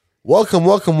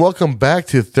Welcome back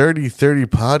to 3030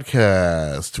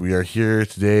 Podcast. We are here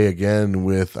today again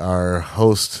with our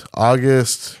host,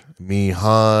 August, me,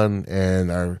 Han,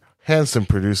 and our handsome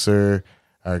producer,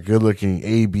 our good-looking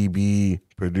ABB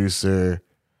producer,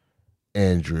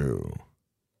 Andrew.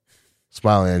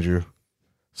 Smile, Andrew.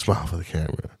 Smile for the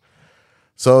camera.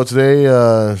 So today,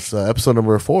 it's episode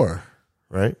number 4,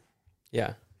 right?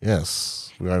 Yeah.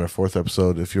 Yes. We're on our 4th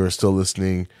episode. If you are still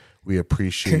listening, we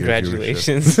appreciate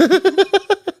Congratulations. your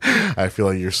viewership. I feel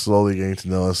like you're slowly getting to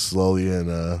know us slowly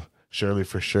and surely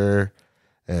for sure.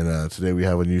 And today we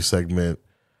have a new segment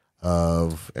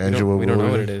of Andrew. We don't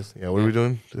know what it is. Yeah, what are we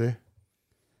doing today?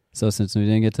 So since we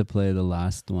didn't get to play the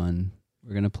last one,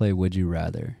 we're going to play Would You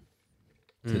Rather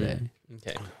today.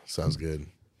 Okay. Sounds good.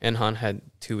 And Han had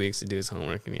 2 weeks to do his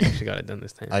homework, and he actually got it done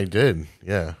this time. I did.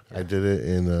 Yeah. I did it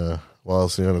in while I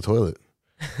was sitting on the toilet.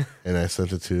 And I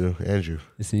sent it to Andrew.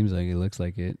 It seems like it looks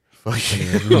like it. Fuck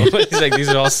He's like, these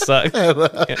are all suck.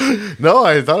 No,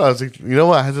 I thought I was like, you know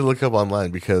what? I had to look up online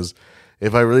because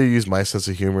if I really used my sense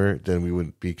of humor, then we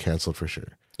would be canceled for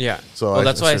sure. Yeah. So well,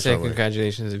 that's why I searched say online.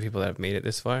 congratulations to people that have made it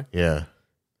this far. Yeah.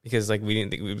 Because like we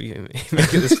didn't think we'd be make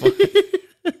it this far.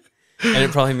 And it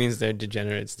probably means they're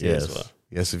degenerates too as well.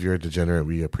 Yes, if you're a degenerate,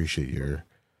 we appreciate your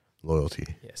loyalty.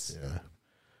 Yes. Yeah.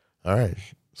 All right.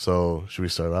 So should we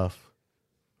start off?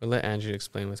 We'll let Andrew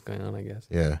explain what's going on, I guess.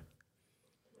 Yeah.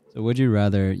 So would you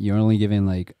rather, you're only given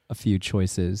like a few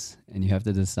choices and you have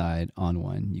to decide on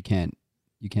one. You can't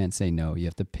say no. You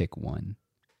have to pick one.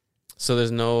 So there's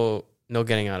no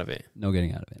getting out of it. No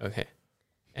getting out of it. Okay.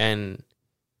 And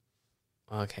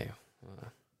okay.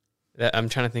 I'm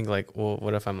trying to think like, well,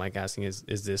 what if I'm like asking, is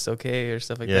this okay or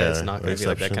stuff like that? It's not going to be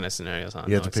like that kind of scenarios.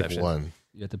 You have to pick one.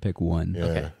 You have to pick one.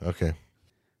 Yeah. Okay.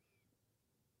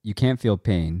 You can't feel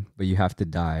pain, but you have to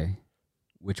die.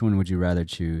 Which one would you rather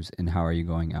choose, and how are you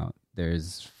going out?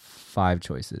 There's 4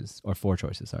 choices,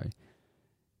 sorry.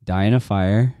 Die in a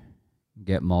fire,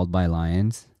 get mauled by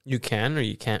lions. You can or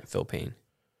you can't feel pain?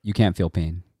 You can't feel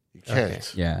pain. You can't. Okay.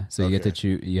 Yeah, so you get to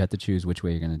choose. You have to choose which way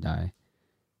you're gonna die.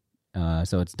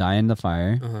 So it's die in the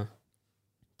fire,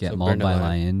 get mauled by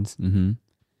lions,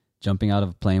 jumping out of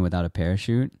a plane without a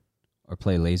parachute, or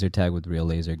play laser tag with real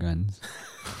laser guns.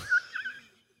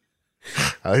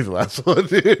 I like the last one,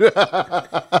 dude.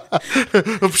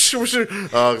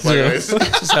 Oh, my guys.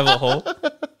 Just have a hole.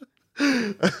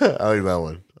 I like that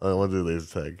one. I want to do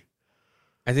laser tag.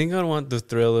 I think I'd want the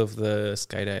thrill of the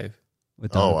skydive.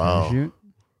 Without a parachute?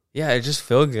 Yeah, it just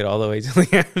feel good all the way to the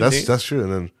end. That's true.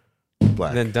 And then black.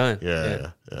 And then done.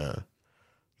 Yeah.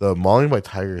 The mauling by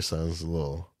tiger sounds a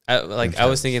little. I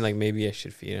was thinking like maybe I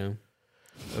should feed him.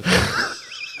 Okay.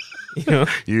 You know,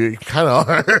 you kind of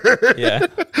are. Yeah.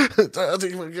 I'll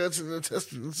take my guts and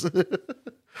intestines.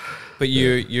 But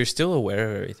you're still aware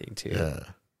of everything too.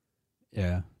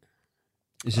 Yeah.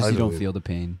 It's just you don't feel the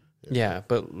pain. Yeah,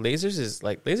 but lasers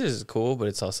is cool, but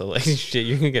it's also like shit.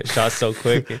 You're gonna get shot so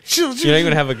quick. You're not even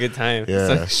gonna have a good time. Yeah.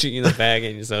 It's like shooting in the bag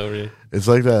and it's over. It's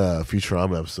like that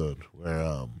Futurama episode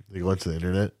where they go into the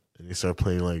internet and they start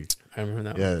playing like. I remember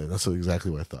that. Yeah, one. that's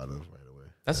exactly what I thought of right away.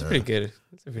 That's pretty good.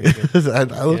 That's a pretty good.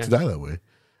 I love to die that way.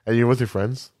 And you're with your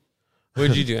friends. What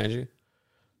would you do, Andrew?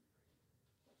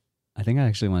 I think I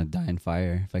actually want to die in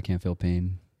fire if I can't feel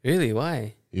pain. Really?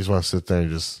 Why? You just want to sit there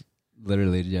and just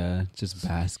literally, yeah, just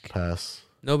bask. Pass.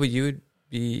 No, but you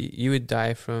would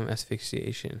die from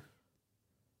asphyxiation.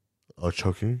 Oh,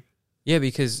 choking? Yeah,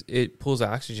 because it pulls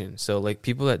oxygen. So like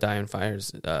people that die in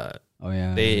fires,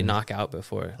 they knock out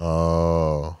before.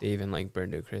 Oh. They even like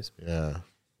burn to a crisp. Yeah.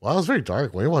 Wow, it's very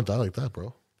dark. Why do you want to die like that,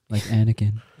 bro? Like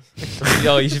Anakin.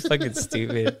 Yo, you're fucking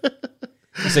stupid.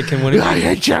 He's like, can one of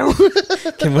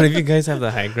you guys have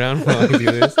the high ground while we do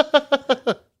this?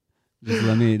 Just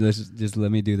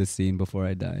let me do the scene before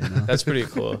I die. You know? That's pretty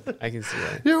cool. I can see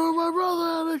that. You were my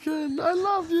brother, Anakin. I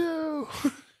love you.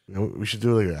 We should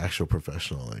do like an actual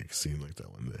professional like scene like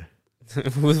that one day.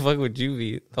 Who the fuck would you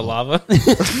be? The lava?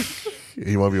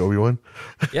 You want to be Obi-Wan?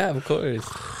 Yeah, of course.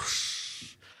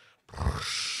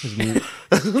 You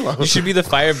should be the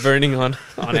fire burning on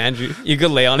Andrew. You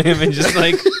could lay on him and just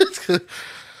like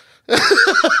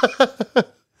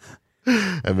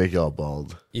and make you all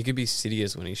bald. You could be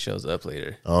Sidious when he shows up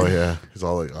later. Oh yeah, he's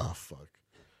all like, oh fuck,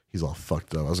 he's all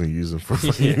fucked up. I was gonna use him for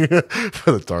for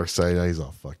the dark side. Now he's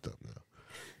all fucked up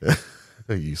now.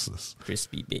 Useless.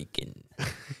 Crispy bacon.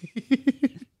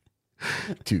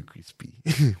 Too crispy.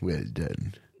 Well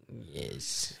done.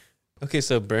 Yes. Okay,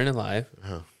 so burn alive.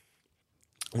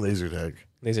 Laser tag.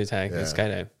 Laser tag. And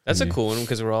skydive. That's a cool one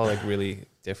because we're all like really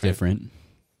different.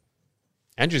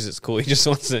 Andrew's is cool. He just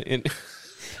wants to have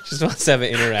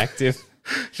an interactive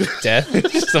death.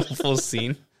 Just a full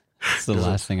scene. It's the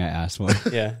last thing I asked for.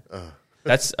 Yeah.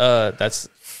 That's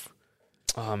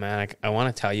oh man, I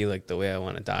want to tell you like the way I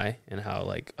want to die and how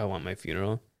like I want my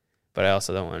funeral, but I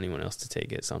also don't want anyone else to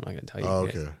take it, so I'm not gonna tell you. Oh,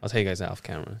 guys. okay. I'll tell you guys off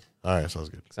camera. All right, sounds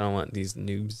good. Cause I don't want these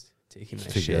noobs taking my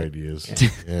Take shit. your ideas. Yeah.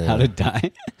 Yeah. How to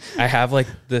die? I have like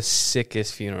the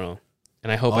sickest funeral,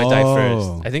 and I hope I die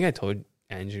first. I think I told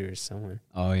Andrew or someone.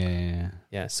 Oh yeah.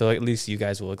 Yeah, so at least you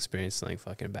guys will experience something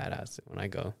fucking badass when I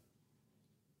go.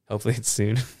 Hopefully it's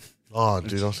soon. Oh,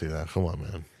 dude, don't say that. Come on,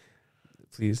 man.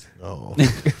 Please. No.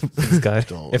 Please, God.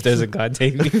 Don't. If there's a God,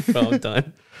 take me. Well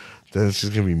done. Then it's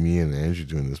just gonna be me and Andrew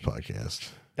doing this podcast.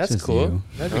 That's Just cool. you.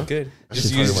 That'd be good. I Just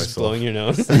should you tell you just myself. blowing your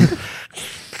nose.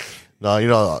 No, you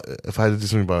know, if I had to do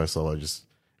something by myself, I'd just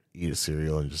eat a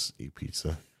cereal and just eat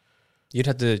pizza. You'd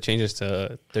have to change this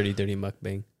to 30-30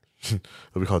 mukbang.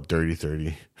 It'll be called Dirty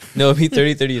 30. No, it'd be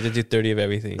 30-30. You have to do 30 of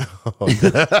everything.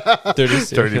 30 cereals.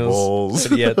 30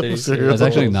 bowls. Yeah, 30 cereals.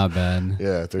 That's actually not bad.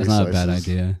 Yeah, 30 That's not a bad slices.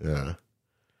 idea. Yeah.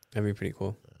 That'd be pretty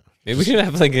cool. Maybe we should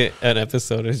have like an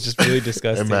episode. It's just really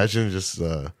disgusting. Imagine just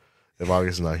if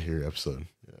August is not here episode.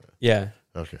 Yeah,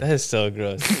 Okay. that is so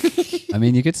gross. I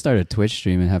mean, you could start a Twitch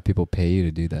stream and have people pay you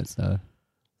to do that stuff.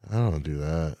 I don't do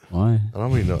that. Why? I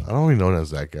don't really know as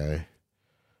that guy.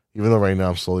 Even though right now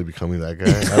I'm slowly becoming that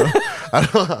guy.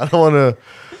 I don't want to.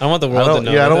 I want the world to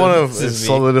know. Yeah, I don't that want this to is me.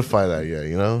 solidify that yet.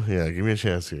 You know? Yeah, give me a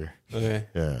chance here. Okay,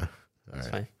 Yeah. All that's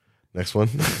right. fine. Next one.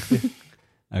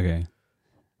 Okay.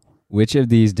 Which of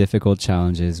these difficult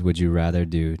challenges would you rather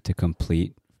do to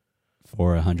complete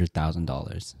for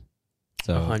 $100,000?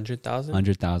 So 100,000.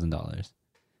 $100,000.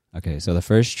 Okay, so the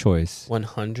first choice.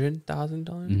 $100,000.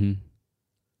 Mm-hmm.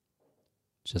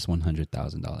 Just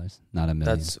 $100,000, not $1 million.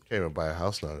 That's. Can't even buy a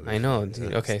house nowadays. I know.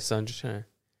 Dude. Yeah. Okay, so I'm just trying.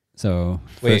 So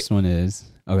Wait. first one is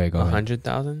okay. Go ahead.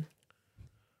 100,000.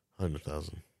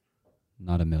 100,000.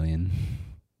 Not $1 million.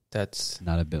 That's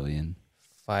Not $1 billion.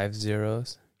 5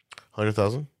 zeros,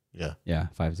 100,000? Yeah. Yeah,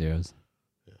 5 zeros.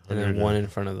 Yeah. and then 100, one in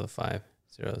front of the 5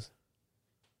 zeros.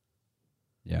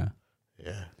 Yeah.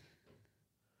 Yeah.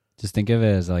 Just think of it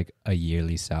as like a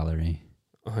yearly salary.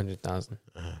 100,000.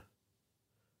 Uh-huh.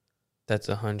 That's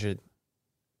 100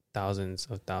 thousands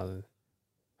of thousands.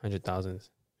 100 thousands.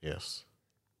 Yes.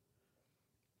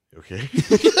 You okay?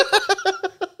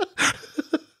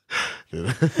 You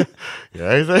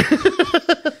right there?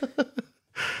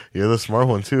 You're the smart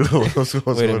one too.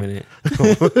 Wait a minute.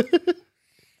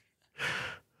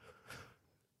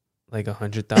 Like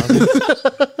 100,000? All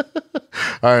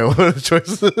right, what are the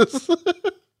choices?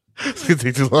 It's gonna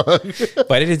take too long.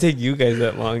 Why did it take you guys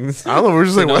that long? I don't know. We're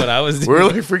just to like, know what? what I was doing. We're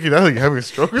like freaking out, like having a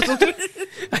stroke or something.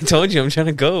 I told you I'm trying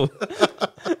to go.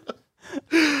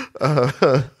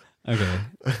 Okay.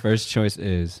 First choice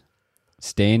is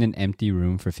stay in an empty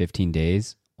room for 15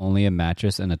 days, only a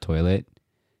mattress and a toilet.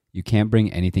 You can't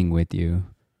bring anything with you.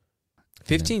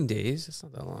 15 days? That's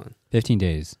not that long. 15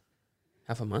 days.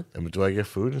 Half a month? I mean, do I get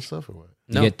food and stuff or what?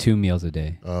 You No. get 2 meals a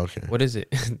day. Oh, okay. What is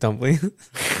it? Dumpling?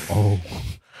 Oh.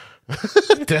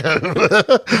 Damn.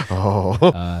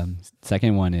 Oh.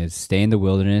 Second one is stay in the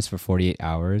wilderness for 48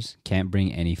 hours. Can't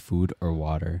bring any food or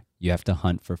water. You have to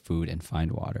hunt for food and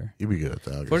find water. You'd be good at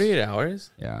that. August. 48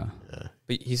 hours? Yeah. Yeah.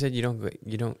 But he said you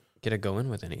don't get to go in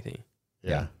with anything.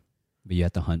 Yeah. But you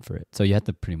have to hunt for it. So you have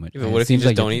to pretty much. Yeah, but what if you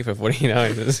just don't eat for 48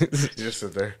 hours? You just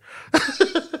sit there.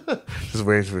 Just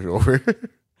waiting for it over.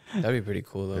 That'd be pretty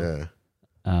cool, though. Yeah.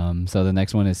 So the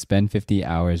next one is spend 50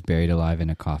 hours buried alive in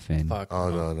a coffin. Fuck.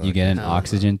 Oh, no. You get an Hell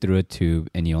oxygen through a tube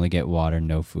and you only get water,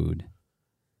 no food.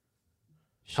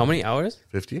 How many hours?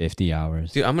 50? 50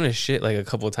 hours. Dude, I'm going to shit like a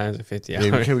couple times in 50 Yeah,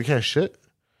 hours. we can't shit.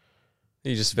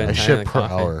 You just spend I time in shit the per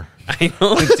coffin. hour. I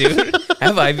know, dude. I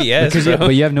have IBS, Because bro.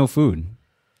 but you have no food.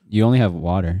 You only have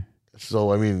water.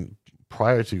 So, I mean,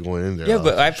 prior to going in there. Yeah,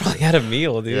 but I probably had a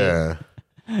meal, dude. Yeah.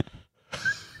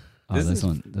 Oh, This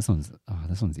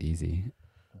this one's easy.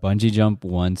 Bungee jump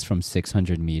once from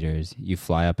 600 meters. You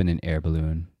fly up in an air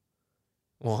balloon.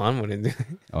 Well, Han wouldn't do it.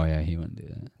 Oh yeah, he wouldn't do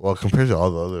that. Well, compared to all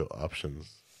the other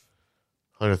options,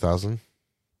 100,000.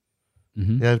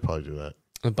 Mm-hmm. Yeah, I'd probably do that.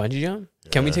 A bungee jump?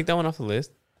 Can we Yeah. take that one off the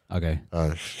list? Okay.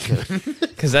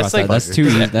 Because that's Cross like that. That's too.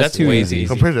 That's that's too way easy. easy.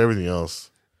 compared to everything else.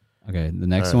 Okay. The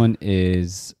next Alright. one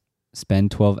is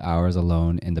spend 12 hours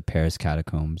alone in the Paris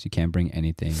Catacombs. You can't bring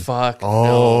anything. Fuck no.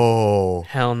 Oh.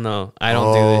 Hell no. I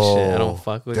don't do this shit. I don't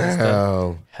fuck with this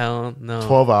stuff. Damn. Hell no.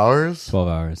 12 hours? 12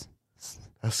 hours.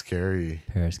 That's scary.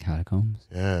 Paris Catacombs.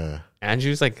 Yeah.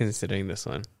 Andrew's like considering this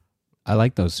one. I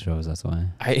like those shows. That's why.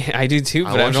 I do too,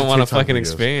 I but I watch don't the want to TikTok fucking videos.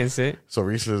 experience it. So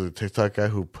recently, there's a TikTok guy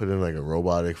who put in like a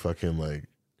robotic fucking like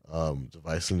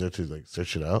device in there to like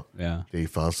search it out. Yeah. They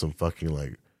found some fucking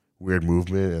like weird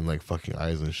movement and like fucking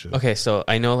eyes and shit. Okay, so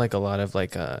I know like a lot of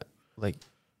like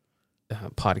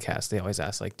podcasts. They always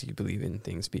ask like, do you believe in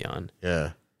things beyond?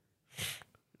 Yeah.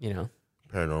 You know,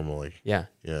 Paranormal, like yeah,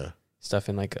 stuff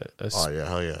in like a oh yeah,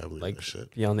 hell yeah, I believe like that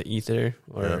shit. beyond the ether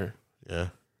or Yeah.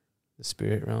 the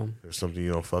spirit realm. There's something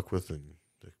you don't fuck with in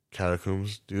the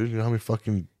catacombs, dude. You know how many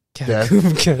fucking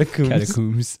Catacombs.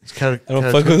 Catacombs. I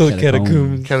don't fuck with those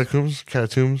catacombs. Catacombs.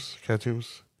 Catacombs.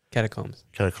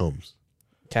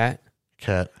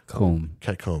 Comb.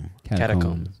 Catacombs.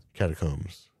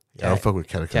 Yeah, I don't fuck with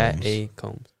catacombs.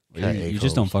 Catacombs. You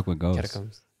just don't fuck with ghosts.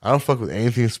 Catacombs. I don't fuck with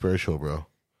anything spiritual, bro.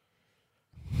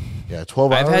 Yeah,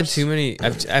 12 hours. I've had too many.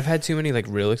 I've had too many like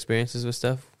real experiences with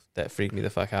stuff that freak me the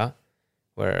fuck out,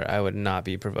 where I would not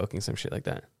be provoking some shit like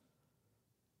that.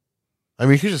 I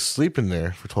mean, you could just sleep in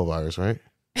there for 12 hours, right?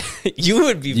 You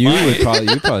would be. You'd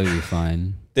probably be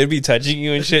fine. They'd be touching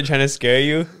you and shit, trying to scare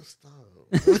you.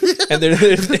 And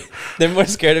they're more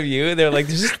scared of you. They're like,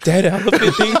 there's this dead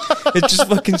elephant thing. It's just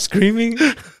fucking screaming.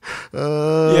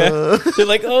 Yeah. They're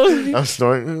like, oh. I'm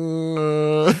snoring.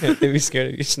 Yeah, they'd be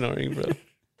scared of you snoring, bro.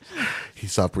 He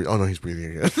stopped breathing. Oh, no, he's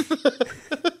breathing again.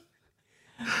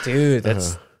 Dude,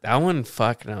 that one,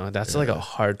 fuck no. That's like a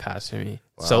hard pass for me.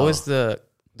 Wow. So is the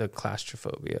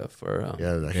claustrophobia for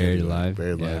Buried Alive.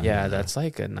 Yeah, that's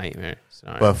like a nightmare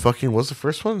scenario. But fucking, what's the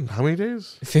first one? How many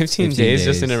days? 15 days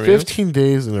just in a room. 15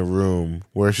 days in a room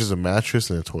where it's just a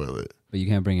mattress and a toilet. But you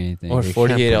can't bring anything. Or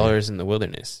 48 hours in the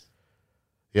wilderness.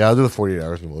 Yeah, I'll do the 48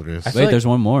 hours in the wilderness. Wait, there's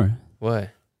one more. What?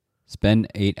 Spend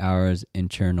 8 hours in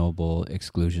Chernobyl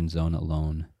exclusion zone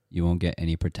alone. You won't get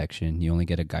any protection. You only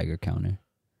get a Geiger counter.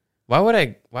 Why would I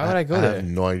go there? I have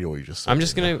no idea what you just said.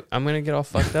 I'm gonna get all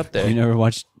fucked up there. You never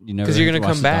because you're gonna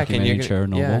come back and you're gonna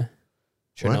Chernobyl. Yeah.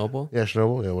 Chernobyl. What? Yeah,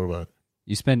 Chernobyl. Yeah, what about it?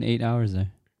 You spend 8 hours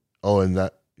there. Oh, and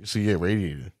that so you get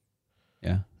radiated.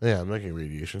 Yeah. Yeah, I'm not getting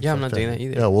radiation. Yeah, I'm not doing that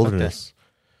either. Yeah, wilderness.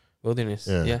 Wilderness.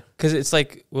 Yeah. Yeah, because it's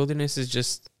like wilderness is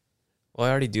just. Well, I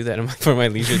already do that for my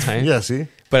leisure time. Yeah, see.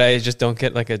 But I just don't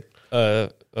get like a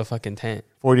fucking tent.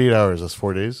 48 hours. That's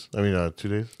 4 days. I mean, 2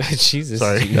 days. Jesus.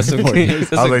 Sorry. That's okay.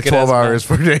 That's I was like 12 hours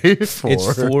per day. It's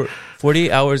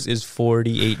 48 hours is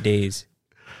 48 days.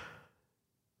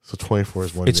 So 24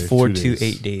 is 1 it's day. 4 2 to days.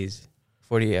 8 days.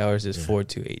 48 hours is 4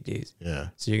 to 8 days. Yeah.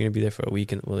 So you're going to be there for a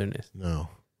week in the wilderness. No.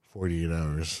 48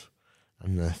 hours.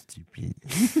 I'm not stupid.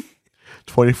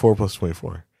 24 plus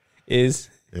 24 is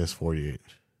 48.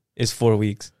 Is 4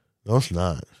 weeks. No, it's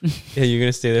not. Yeah, you're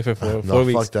gonna stay there for 4 no,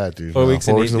 weeks. Fuck that, dude. 4 weeks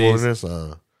 4 and weeks 8 in the days.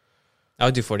 wilderness. I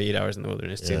would do 48 hours in the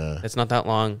wilderness too. Yeah. It's not that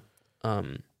long. A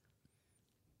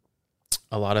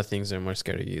lot of things are more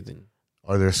scared of you than.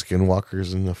 Are there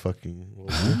skinwalkers in the fucking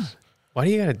wilderness? Why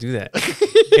do you gotta do that?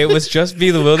 It was just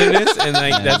be the wilderness and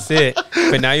like that's it.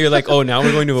 But now you're like, oh, now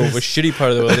we're going to a shitty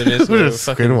part of the wilderness. What are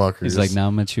skinwalkers? He's like, now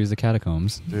I'm gonna choose the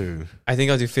catacombs. Dude. I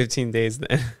think I'll do 15 days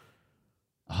then.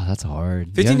 Oh, that's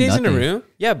hard. 15 days in a room?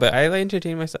 Yeah, but I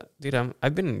entertain myself. Dude,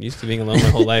 I've been used to being alone my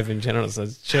whole life in general, so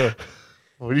it's chill.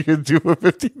 What are you gonna do for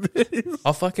 15 days?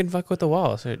 I'll fucking fuck with the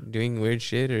wall. Start doing weird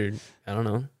shit or I don't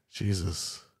know.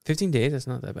 Jesus. 15 days, that's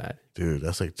not that bad. Dude,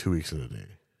 that's like 2 weeks in a day.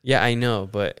 Yeah, I know,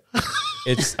 but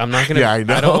I'm not gonna Yeah, I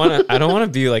know. I don't wanna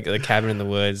be like the cabin in the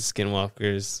woods,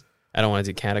 Skinwalkers. I don't wanna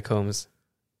do catacombs.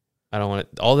 I don't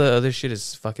want to. All the other shit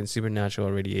is fucking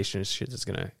supernatural radiation shit that's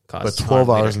gonna cause. But 12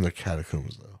 hours in the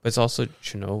catacombs though. But it's also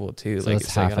Chernobyl too. So like that's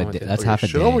it's half like, a day. That's half a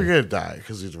day. Chernobyl, you're gonna die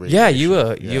because it's radiation. Yeah,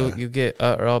 you you get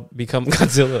or I'll become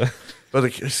Godzilla.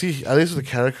 But see, at least with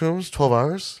the catacombs, 12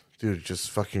 hours, dude,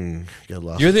 just fucking get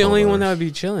lost. You're the only one that would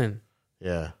be chilling.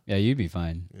 Yeah. Yeah, you'd be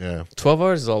fine. Yeah. 12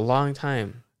 hours is a long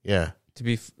time. Yeah. To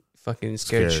be fucking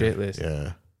scared shitless.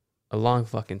 Yeah. A long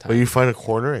fucking time. But you find a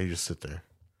corner and you just sit there.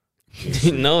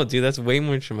 No, dude, that's way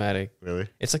more traumatic. Really?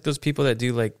 It's like those people that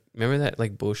do like, remember that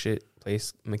like bullshit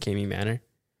place, McCamey Manor?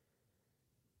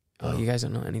 Oh, you guys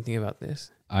don't know anything about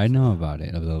this? I know about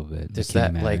it a little bit. There's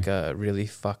that like a really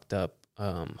fucked up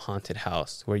haunted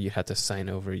house where you had to sign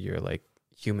over your like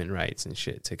human rights and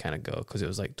shit to kind of go because it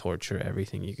was like torture,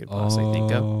 everything you could possibly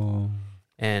think of.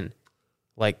 And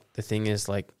like the thing is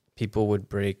like people would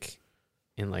break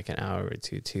in like an hour or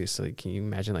two too. So like, can you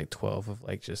imagine like 12 of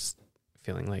like just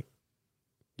feeling like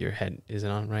your head isn't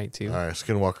on right too? All right,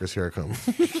 Skinwalkers, here I come.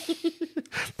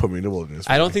 Put me in the wilderness.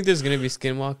 I don't think there's gonna be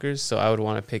Skinwalkers, so I would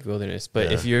want to pick wilderness.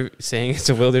 But if you're saying it's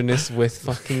a wilderness with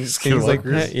fucking things like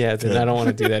that, then I don't want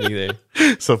to do that either.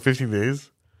 So 15 days.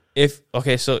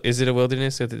 So is it a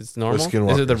wilderness if it's normal?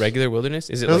 Is it the regular wilderness?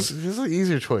 Is it it's an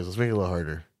easier choice. Let's make it a little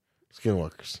harder.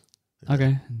 Skinwalkers.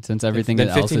 Okay, since everything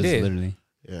else is days. literally.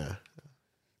 Yeah.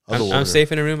 I'm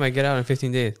safe in a room. I get out in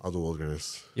 15 days. I'll do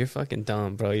wilderness. You're fucking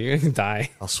dumb, bro. You're gonna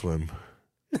die. I'll swim.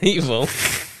 You won't.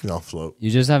 I'll float.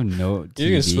 You just have no TV. You're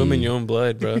gonna swim in your own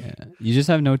blood, bro. Yeah. You just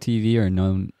have no TV or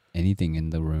no anything in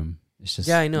the room. It's just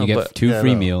Yeah, I know, You get but- two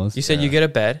free meals. You said you get a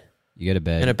bed You get a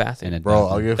bed and a bathroom. Bro,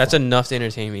 I'll get. That's enough to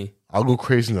entertain me. I'll go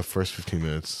crazy in the first 15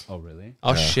 minutes. Oh really?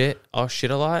 I'll Yeah.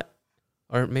 shit a lot,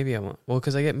 or maybe I won't. Well,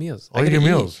 because I get meals. Oh, I you gotta get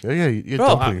eat. meals. Yeah, you get Bro,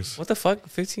 dumplings. what the fuck?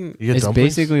 15. You get It's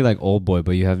dumplings, basically like Old Boy,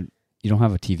 but you don't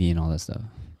have a TV and all that stuff.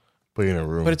 but you're in a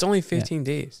room. But it's only 15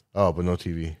 days. Oh, but no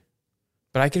TV.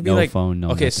 But I could be No like, phone, no.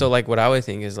 okay, nothing. so like what I would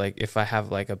think is like if I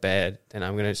have like a bed, then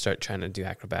I'm gonna start trying to do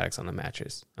acrobatics on the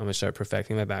mattress. I'm gonna start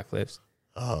perfecting my backflips,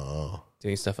 Oh,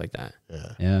 doing stuff like that.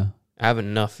 yeah. Yeah, I have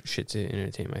enough shit to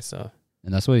entertain myself.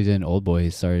 and that's what he did in Old Boy. He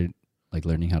started like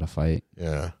learning how to fight.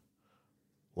 Yeah.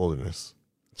 Wilderness.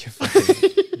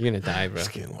 You're gonna die, bro.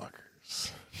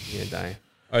 Skinwalkers. You're gonna die,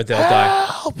 or they'll die.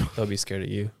 Help! They'll be scared of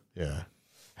you, Yeah.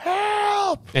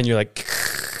 Help! and you're like,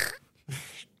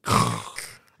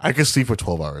 I could sleep for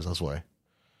 12 hours. That's why.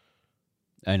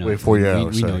 I know. Wait, 4 we,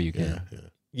 hours. We sorry. know you can.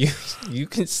 Yeah, you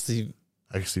can sleep.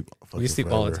 I can sleep. You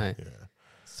sleep all the forever. time. Yeah.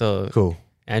 So Cool.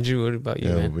 Andrew, what about you,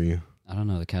 Yeah, man? but you. I don't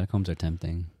know. The catacombs are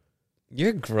tempting.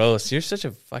 You're gross. You're such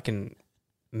a fucking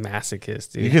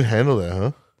masochist, dude. You can handle that,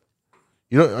 huh?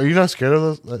 Are you not scared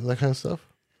of that kind of stuff?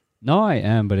 No, I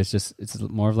am, but it's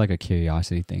more of like a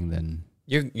curiosity thing than.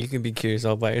 You can be curious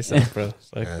all by yourself, bro.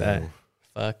 Fuck Yeah, I that. know.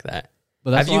 Fuck that.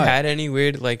 But that's Have you why- had any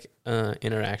weird like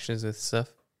interactions with stuff?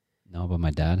 No, but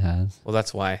my dad has. Well,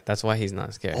 that's why. That's why he's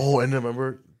not scared. Oh, and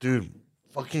remember, dude,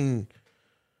 fucking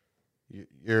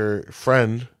your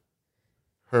friend,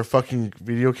 her fucking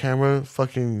video camera,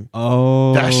 fucking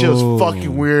Oh, that shit was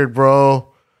fucking weird, bro.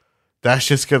 That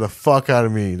shit scared the fuck out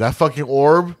of me. That fucking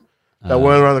orb that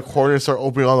went around the corner and started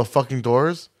opening all the fucking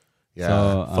doors. Yeah,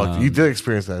 So, fuck, you did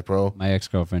experience that, bro. My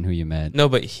ex-girlfriend who you met. No,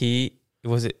 but did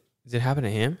it happen to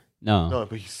him? No, No,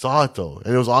 but he saw it though,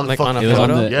 and it was on Like, fucking. on a it was on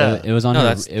photo? the. Yeah. It was on No, her.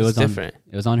 that's It was on. different.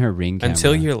 It was on her Ring camera.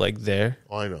 Until you're like there.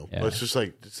 Oh, I know, Yeah. but it's just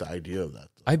like it's the idea of that.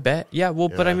 I bet. Yeah, well,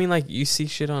 but I Yeah. mean like you see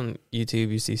shit on YouTube,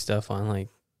 you see stuff on like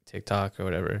TikTok or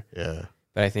whatever. Yeah.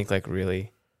 But I think like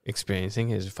really experiencing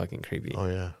it is fucking creepy. Oh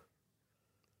yeah.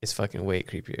 It's fucking way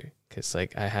creepier. Cause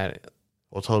like I had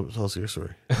Well, tell us your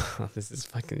story. this is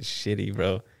fucking shitty,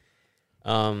 bro.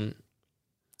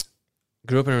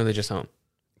 Grew up in a religious home.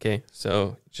 Okay,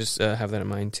 so just have that in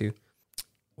mind too.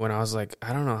 When I was like,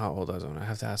 I don't know how old I was when I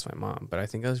have to ask my mom, but I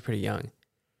think I was pretty young.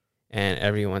 And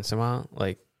every once in a while,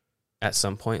 like at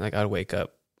some point, like I'd wake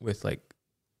up with like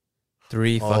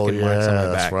 3 fucking marks on my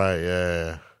back, that's right.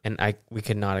 Yeah. and we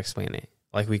could not explain it.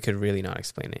 Like we could really not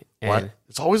explain it. And What?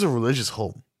 It's always a religious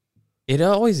home. it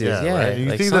always is, yeah. Right? You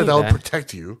like think something that like would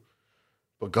protect you,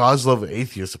 but God's love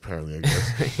atheists apparently. I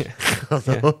guess. Yeah.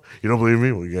 You don't believe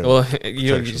me? Well, yeah. Well,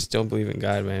 you Protection. just don't believe in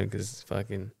God, man, because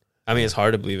fucking. I mean, it's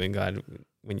hard to believe in God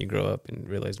when you grow up and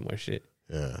realize more shit.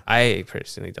 Yeah. I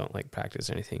personally don't like practice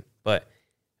or anything, but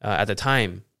at the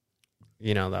time,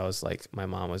 that was like my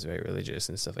mom was very religious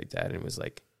and stuff like that, and it was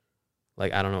like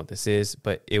I don't know what this is,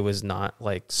 but it was not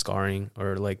like scarring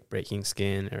or like breaking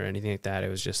skin or anything like that. It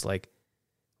was just like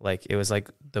it was like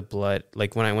the blood.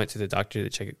 Like when I went to the doctor to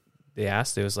check it, they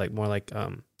asked, it was like more like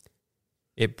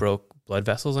it broke blood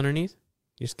vessels underneath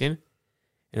your skin,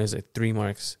 and it was like 3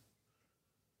 marks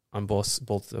on both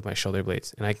of my shoulder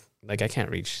blades, and I can't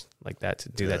reach like that to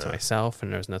do that to myself,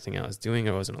 and there was nothing I was doing.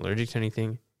 I wasn't allergic to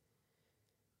anything,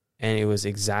 and it was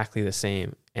exactly the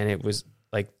same, and it was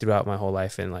like throughout my whole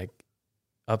life, and like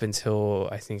up until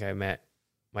I think I met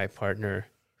my partner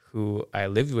who I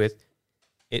lived with,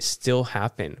 it still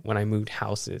happened when I moved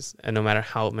houses, and no matter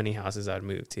how many houses I'd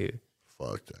move to.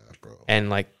 Fuck that, bro. And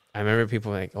like I remember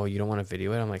people like, "Oh, you don't want to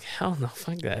video it?" I'm like, "Hell no,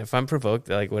 fuck that. If I'm provoked,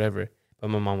 like whatever." But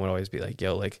my mom would always be like,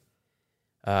 "Yo, like,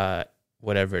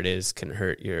 whatever it is can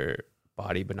hurt your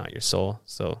body, but not your soul.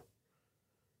 So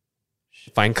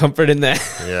find comfort in that."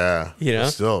 Yeah. But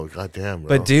Still, goddamn,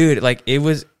 bro. But dude, like it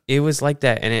was like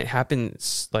that, and it happened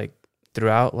like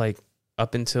throughout, like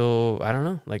up until I don't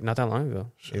know, like not that long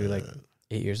ago, maybe like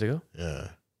 8 years ago. Yeah.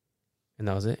 And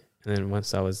that was it. And then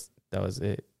once that was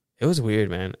it. It was weird,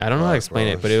 man. I don't know how to explain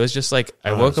it, but it was just like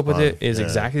I woke up with it. It was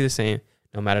exactly the same.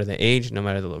 No matter the age, no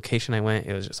matter the location I went,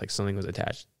 it was just like something was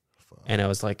attached. And I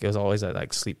was like, it was always that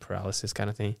like sleep paralysis kind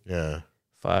of thing. Yeah.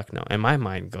 Fuck no. And my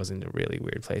mind goes into really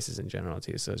weird places in general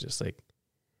too. So it's just like,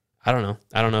 I don't know.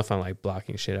 I don't know if I'm like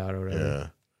blocking shit out or whatever. Yeah.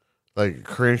 Like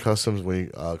Korean customs, when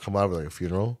you come out of like a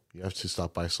funeral, you have to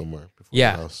stop by somewhere before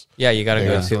Yeah. the house. Yeah, you gotta And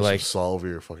go you to throw like, some salt over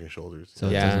your fucking shoulders. So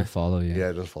Yeah. it doesn't follow you. Yeah,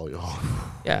 it doesn't follow you.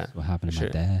 Oh, yeah. That's what happened to For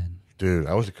my sure. dad. dude,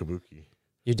 I went to Kabuki.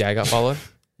 Your dad got followed?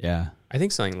 Yeah. I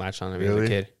think something latched on to me as a Really?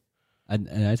 kid.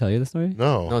 Did I tell you the story?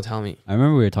 No. No, tell me. I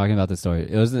remember we were talking about the story.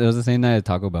 It was the same night at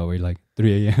Taco Bell where like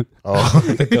 3 a.m. Oh,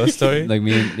 The ghost story. Like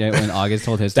me and when August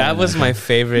told his story. That was my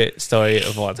favorite story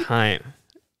of all time.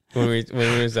 When we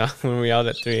were out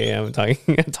at 3 a.m.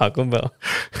 talking at Taco Bell.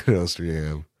 it was 3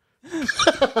 a.m.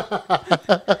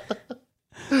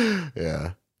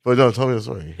 Yeah, but no, tell me the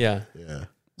story. Yeah. Yeah.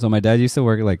 So my dad used to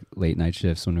work like late night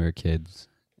shifts when we were kids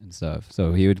and stuff.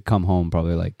 So he would come home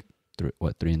probably like 3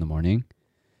 in the morning,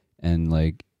 and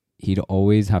like he'd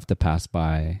always have to pass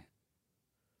by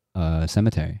a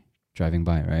cemetery driving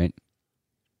by, right?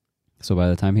 So by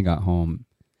the time he got home,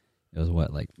 it was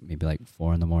maybe like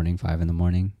 4 in the morning, 5 in the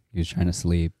morning. He was trying to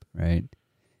sleep, right?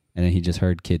 And then he just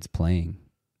heard kids playing.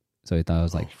 So he thought it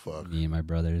was like me and my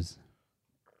brothers.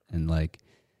 And like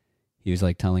he was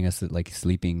like telling us that like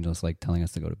sleeping, just like telling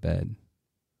us to go to bed.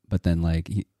 But then like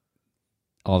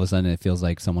all of a sudden it feels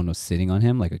like someone was sitting on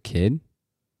him, like a kid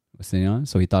was sitting on him.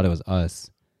 So he thought it was us.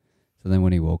 So then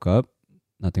when he woke up,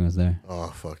 nothing was there. Oh,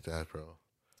 fuck that, bro.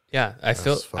 Yeah, That's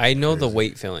I know the crazy.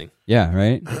 weight feeling. Yeah,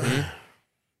 right?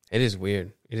 It is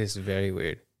weird. It is very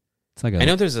weird. It's like I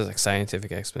know there's a like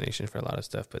scientific explanation for a lot of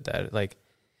stuff, but that like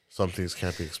Some things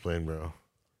can't be explained, bro.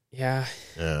 yeah.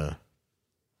 Yeah.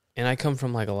 And I come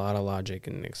from like a lot of logic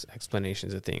and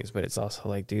explanations of things, but it's also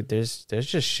like, dude, there's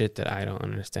just shit that I don't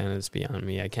understand that's beyond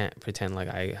me. I can't pretend like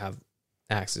I have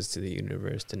access to the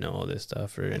universe to know all this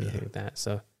stuff or anything like that.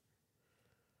 So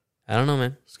I don't know,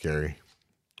 man. Scary.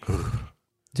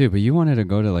 Dude, but you wanted to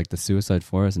go to like the suicide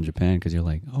forest in Japan because you're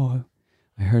like, oh,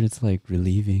 I heard it's like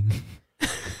relieving.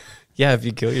 Yeah, if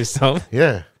you kill yourself.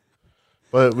 Yeah.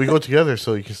 But we go together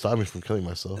so you can stop me from killing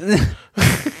myself.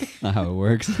 Not how it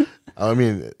works. I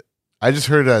mean, I just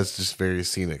heard that it's just very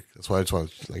scenic. That's why I just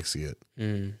want to like see it.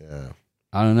 Yeah.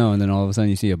 I don't know. And then all of a sudden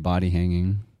you see a body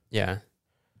hanging. Yeah.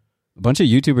 A bunch of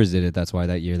YouTubers did it. That's why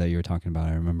that year that you were talking about,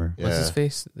 I remember. Yeah. What's his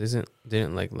face?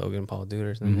 Didn't like Logan Paul do it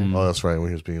or something? Mhm. Oh, that's right. When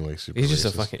he was being like super He's just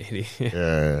racist. a fucking idiot.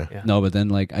 Yeah. Yeah. No, but then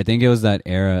like I think it was that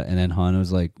era, and then Han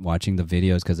was like watching the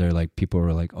videos because they're like people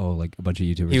were like, oh, like a bunch of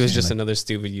YouTubers. He was saying, just like, another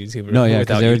stupid YouTuber. no, yeah,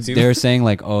 without because YouTube. they were saying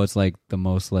like, oh, it's like the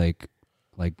most like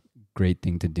great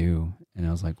thing to do, and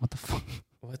I was like, what the fuck?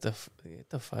 What the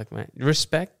fuck, man?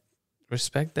 Respect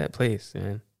that place,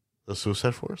 man. The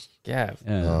Suicide Forest? Yeah.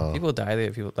 Yeah. Oh. People die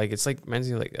there. People like it's like reminds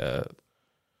me of like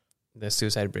the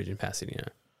Suicide Bridge in Pasadena.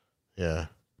 Yeah.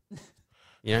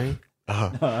 You know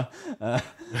what I mean?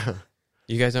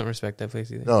 You guys don't respect that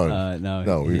place either. No, no,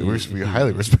 no, we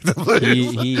highly respect that place.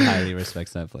 he highly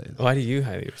respects that place. Why do you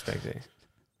highly respect it?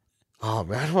 Oh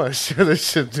man, I want to share this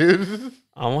shit, dude.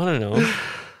 I want to know.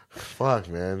 Fuck,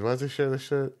 man, why don't you share this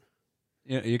shit?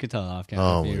 You could tell it off camera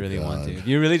Oh if you my really want to. God. If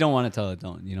you really don't want to tell it,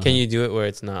 don't. You know. Can you do it where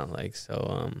it's not like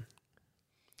so?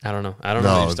 I don't know. I don't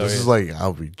know No, your story. this is like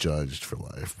I'll be judged for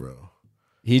life, bro.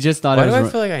 He just thought Why it do was.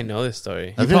 I feel like I know this story?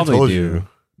 I think I probably told do. you.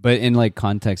 But in like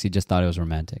context, he just thought it was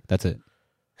romantic. That's it.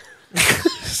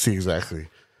 See, exactly.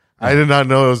 I did not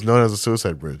know it was known as a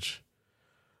suicide bridge.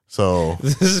 So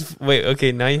This is wait.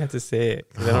 Okay, now you have to say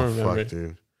it 'cause I don't remember. fuck,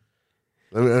 dude.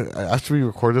 After we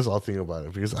record this, I'll think about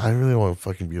it because I really want to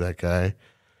fucking be that guy.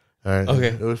 All right. Okay.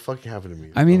 It would fucking happen to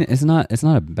me. I mean, it's not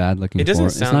a bad looking. It doesn't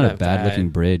It's sound not a that bad looking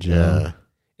bad. bridge. you yeah. know?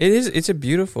 It is. It's a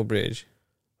beautiful bridge.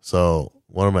 So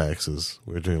one of my exes,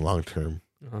 we were doing long term,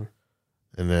 Uh-huh.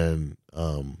 and then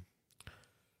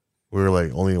we were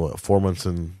like only 4 months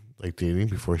in like dating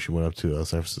before she went up to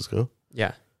San Francisco.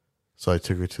 Yeah. So I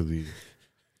took her to the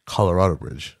Colorado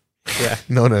Bridge, Yeah.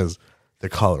 known as the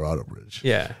Colorado Bridge.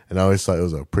 Yeah. And I always thought it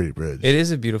was a pretty bridge. It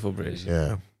is a beautiful bridge.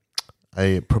 Yeah.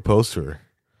 I proposed to her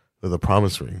with a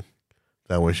promise ring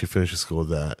that when she finishes school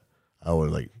that I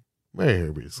would like marry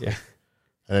her basically. Yeah.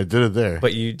 And I did it there.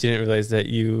 But you didn't realize that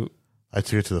you. I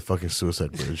took her to the fucking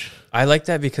suicide bridge. I like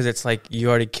that because it's like you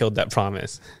already killed that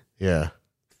promise. Yeah.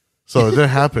 So it didn't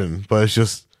happen, but it's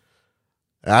just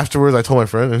afterwards I told my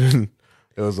friend and then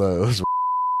it was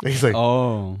and he's like,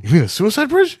 Oh. you mean a suicide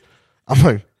bridge? I'm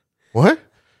like, what?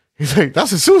 He's like,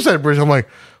 that's a suicide bridge. I'm like,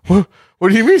 what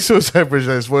do you mean suicide bridge?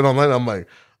 And I just went online. I'm like,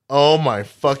 oh my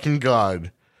fucking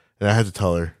God. And I had to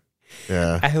tell her.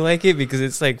 Yeah. I like it because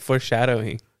it's like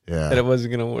foreshadowing that it Yeah.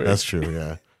 wasn't gonna work. That's true.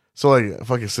 Yeah. So like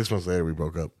fucking 6 months later we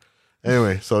broke up.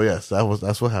 Anyway, so yes,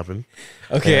 that's what happened.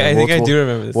 Okay, And I think we'll- I do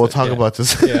remember this. We'll talk about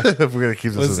this Yeah. if we're gonna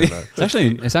keep We'll this in see. or not.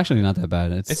 It's actually not that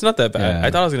bad. It's not that bad. Yeah.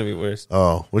 I thought it was gonna be worse.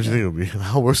 Oh, what do you think it would be?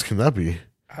 How worse can that be?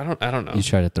 I don't know. You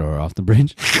try to throw her off the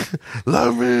bridge.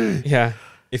 Love me. Yeah.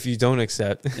 If you don't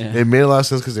accept. Yeah. It made a lot of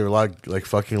sense because they were like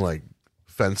fucking like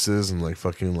fences and like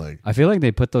fucking like. I feel like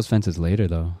they put those fences later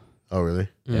though. Oh really?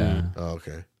 Yeah. Oh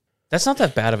okay. That's not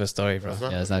that bad of a story, bro. That's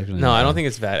not- Yeah, it's actually No, not I don't bad. think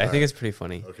it's bad. I think it's pretty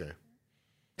funny. Okay.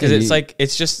 Because Yeah, it's you- like,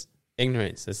 it's just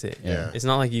ignorance. That's it. Yeah. It's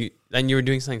not like you, and you were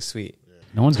doing something sweet.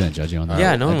 No one's gonna judge you on that.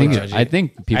 Yeah, no one would judge you. I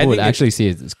think people would actually see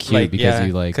it as cute because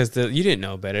you like. Because you didn't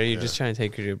know better. You're just trying to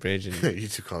take her to a bridge, and You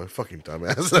two call me fucking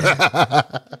dumbass.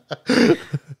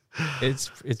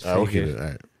 it's We'll pretty keep good.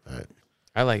 it. All right.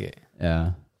 I like it.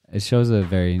 Yeah, it shows a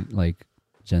very like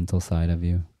gentle side of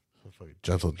you. Fucking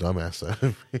gentle dumbass.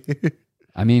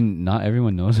 I mean, not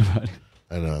everyone knows about it.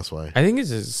 I know, that's why. I think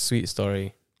it's a sweet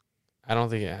story. I don't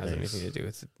think it has anything to do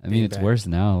with it. I mean, it's worse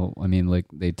now. I mean, like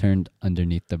they turned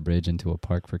underneath the bridge into a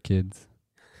park for kids.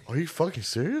 Are you fucking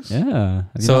serious? Yeah.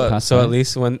 So at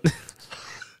least when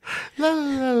La,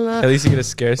 la, la. at least you get to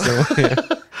scare someone. Yeah.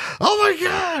 Oh my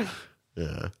god.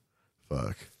 Yeah.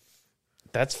 Fuck.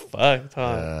 That's fucked,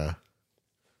 huh? Yeah.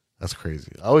 That's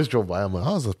crazy. I always drove by. I'm like,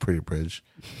 oh, that's a pretty bridge.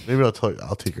 Maybe I'll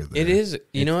take her there. It is.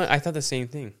 You know what? I thought the same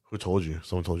thing. Who told you?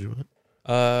 Someone told you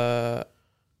about it?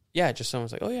 Yeah, just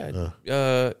someone's like, oh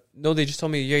yeah. No, they just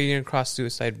told me, yeah, you're gonna cross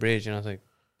Suicide Bridge, and I was like,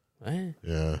 what?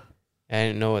 Yeah. I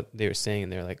didn't know what they were saying,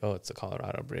 and they were like, oh, it's the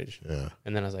Colorado Bridge. Yeah.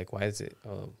 And then I was like, why is it?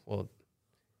 Oh, well,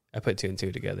 I put two and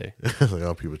two together. Like,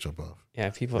 oh, people jump off. Yeah,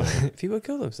 people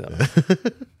kill themselves.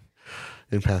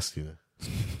 In Pasadena.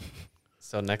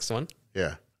 So next one.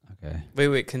 Yeah. Okay.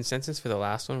 Wait. Consensus for the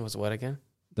last one was what again?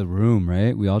 The Room,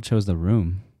 right? We all chose The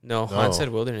Room. No, No. Han said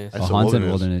Wilderness. I Oh, said Han said Wilderness.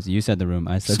 Wilderness. You said The Room.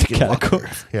 I said the Catacombs.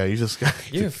 Skinwalker. Yeah, you just got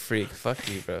You're a freak. Fuck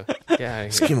you, bro. Get out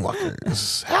of here.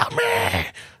 Skinwalkers. Help me.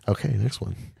 Okay, next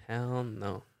one. Hell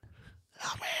no.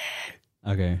 Help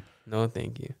me. Okay. No,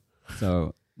 thank you.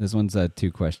 So this one's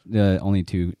only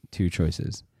two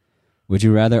choices. Would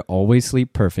you rather always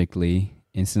sleep perfectly,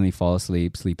 instantly fall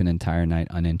asleep, sleep an entire night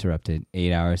uninterrupted,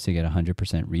 8 hours to get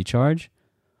 100% recharge,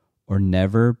 or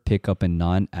never pick up a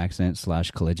non-accident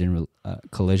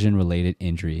 / collision related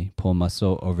injury, pull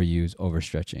muscle, overuse,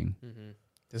 overstretching? Mm-hmm.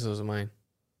 This was mine.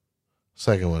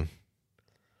 Second one.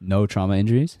 No trauma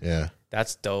injuries? Yeah.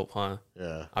 That's dope, huh?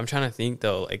 Yeah. I'm trying to think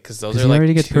though, like, because those Because are you like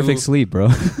already get perfect sleep, bro.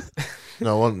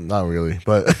 No, well, not really,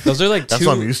 but Those are like that's two.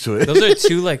 why I'm used to it. Those are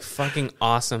two like fucking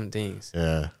awesome things.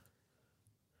 Yeah.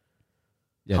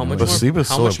 Yeah, how no much But more? sleep is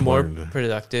how so much more important.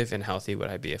 productive and healthy would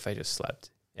I be if I just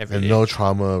slept every And day? no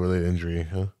trauma related injury,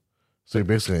 huh? So you're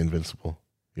basically invincible.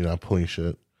 You're not pulling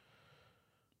shit.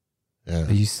 Yeah.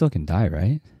 But you still can die,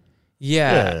 right?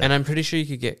 Yeah, Yeah. and I'm pretty sure you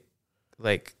could get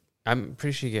I'm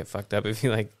pretty sure you get fucked up if you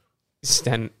like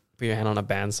put your hand on a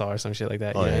bandsaw or some shit like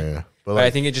that. Oh, you know? yeah. But like, I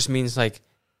think it just means like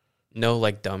no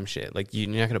like dumb shit. Like you're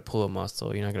not gonna pull a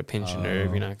muscle. You're not gonna pinch a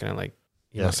nerve. You're not gonna like.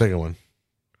 yeah, second one.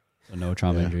 So no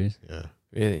trauma Yeah. injuries? Yeah.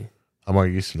 Really? I'm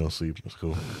already used to no sleep. That's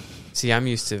cool. See, I'm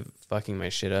used to fucking my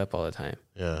shit up all the time.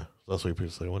 Yeah. That's why you picked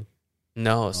the second one?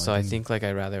 No, so I I think- think like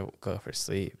I'd rather go for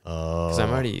sleep Oh. because I'm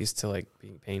already used to like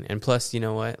being pain. And plus, you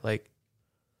know what? Like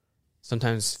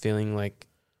sometimes feeling like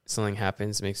something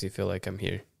happens makes you feel like I'm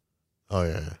here. Oh,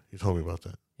 yeah. You told me about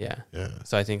that. Yeah. Yeah.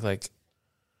 So I think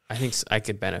I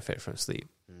could benefit from sleep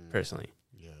personally.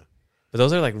 Yeah. But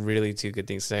those are like really two good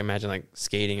things. 'Cause I imagine like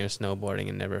skating or snowboarding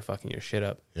and never fucking your shit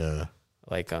up. Yeah.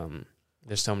 Like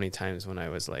there's so many times when I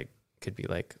was like could be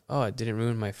like, oh, it didn't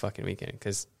ruin my fucking weekend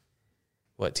because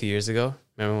 2 years ago?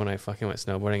 Remember when I fucking went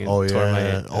snowboarding and Oh, tore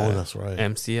yeah. my That's right.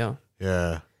 MCL?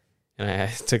 Yeah. And I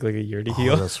took like a year to Oh,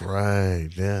 heal. that's right.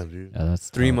 Damn, dude. Yeah, that's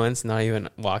 3 tough. months, not even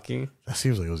walking. That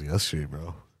seems like it was yesterday,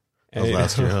 bro. That I was know.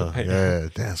 last year, huh? I know. Yeah.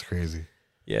 That's crazy.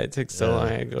 Yeah, it took so Yeah. long.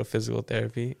 I had to go to physical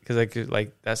therapy because I could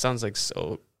like that sounds like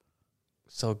so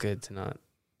good to not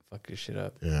fuck your shit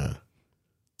up. Yeah.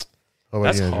 How about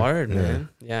That's you, Andrew? hard, Yeah. man.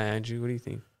 Yeah, Andrew, what do you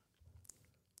think?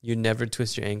 You never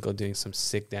twist your ankle doing some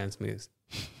sick dance moves.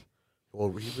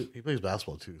 Well, he plays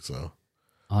basketball too, so.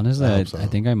 Honestly, I I hope so.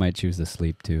 think I might choose the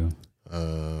sleep too.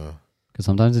 Because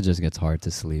sometimes it just gets hard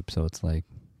to sleep. So it's like,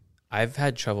 I've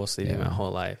had trouble sleeping Yeah. my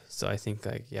whole life, so I think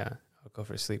like I'll go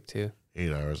for sleep too.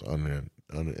 8 hours just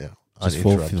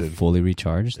uninterrupted. fully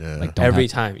recharged. Yeah. Like Every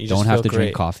time you just don't have feel to drink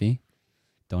great. coffee.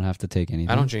 Don't have to take anything.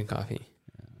 I don't drink coffee.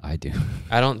 I do.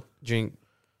 I don't drink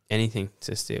anything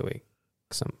to stay awake.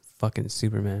 Cause I'm fucking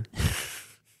Superman.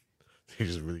 He's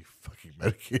just really fucking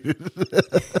medicated.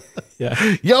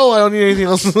 Yeah. Yo, I don't need anything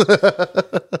else.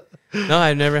 No,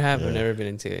 I've never have. Yeah. I've never been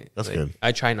into it. That's Like, good.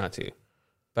 I try not to,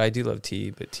 but I do love tea.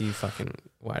 But tea fucking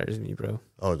wires me, bro.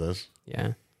 Oh, it does?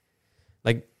 Yeah,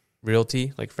 like real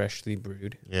tea, like freshly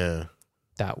brewed. Yeah.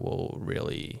 That will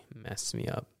really mess me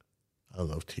up. I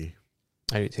love tea.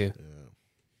 I do too. Yeah.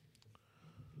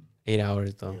 8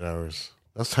 hours though. 8 hours.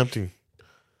 That's tempting.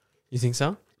 You think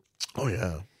so? Oh,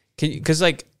 yeah. Can you? Because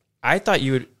like I thought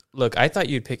you would. Look, I thought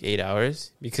you'd pick 8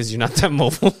 hours because you're not that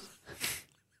mobile.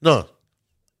 No.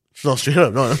 No, straight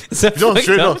up. No, Is that no, fucked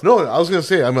straight up? up. No, I was gonna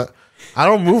say I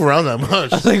don't move around that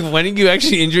much. I was like, when are you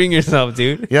actually injuring yourself,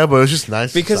 dude? Yeah, but it's just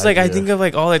nice. Because like I think of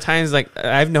like all the times like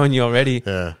I've known you already.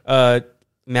 Yeah.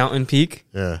 Mountain Peak.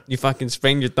 Yeah. You fucking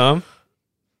sprained your thumb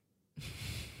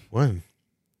When?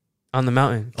 on the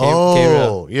mountain.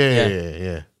 Oh,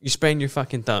 yeah. You sprained your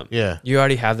fucking thumb. Yeah. You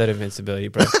already have that invincibility,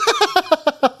 bro.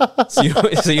 so you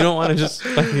don't want to just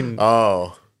fucking.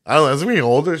 Oh, I don't know. As I'm getting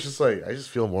older, it's just like I just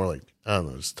feel more like I don't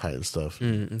know, just tight and stuff.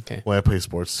 Okay. When I play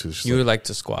sports too, it's just You like, would like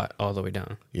to squat all the way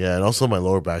down. yeah, and also my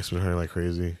lower back's been hurting like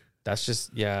crazy. That's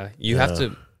just You have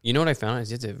to. You know what I found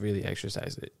is you have to really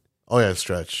exercise it. Oh yeah,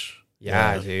 stretch.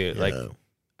 Yeah, dude. Yeah. Like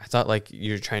I thought, like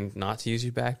you're trying not to use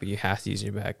your back, but you have to use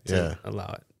your back to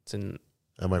allow it to.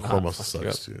 And my core muscle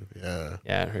sucks too. Yeah.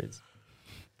 Yeah, it hurts.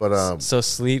 But So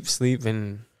sleep,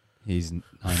 and He's on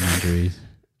injuries.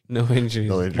 no injuries.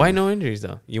 No injuries. Why no injuries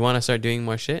though? You want to start doing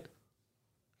more shit?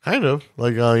 kind of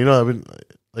like you know I've been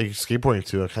like skateboarding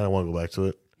too. I kind of want to go back to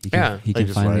it. He Yeah. he can Like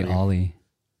just finally riding. ollie.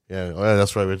 Yeah. Oh yeah,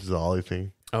 that's right. I went to the ollie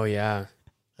thing. Oh yeah.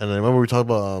 And I remember we talked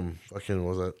about fucking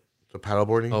what was that the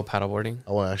paddleboarding? Oh, paddleboarding.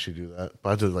 I want to actually do that, but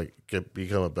I have to like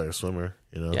become a better swimmer.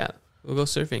 You know? Yeah, we'll go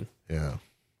surfing. Yeah.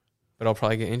 But I'll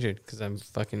probably get injured because I'm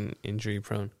fucking injury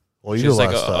prone. Well, you do a Just lot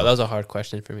like of stuff. that was a hard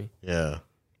question for me. Yeah.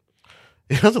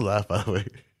 You have to laugh, by the way.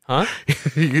 Huh?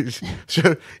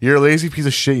 You're a lazy piece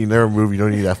of shit. You never move. You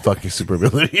don't need that fucking super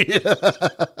ability.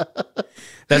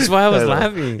 That's why I was I know.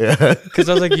 laughing. Yeah. Because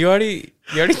I was like, you already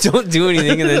don't do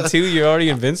anything, and then two, you're already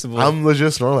invincible. I'm legit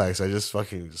Snorlax. I just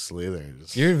fucking just lay there and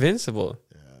just. You're invincible.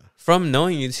 Yeah. From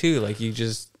knowing you too, like you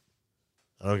just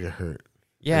I don't get hurt.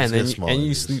 yeah, It's and then get smaller, you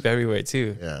just- sleep everywhere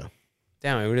too. Yeah.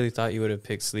 Damn, I really thought you would have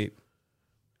picked sleep.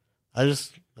 I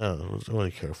don't know. I don't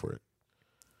really care for it.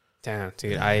 Damn,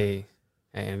 dude, Yeah. I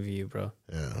envy you, bro.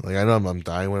 Yeah. Like I know I'm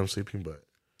dying when I'm sleeping, but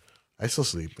I still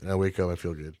sleep and I wake up. I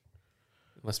feel good.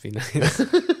 Must be nice. They're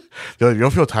like, you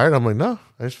don't feel tired? I'm like, no,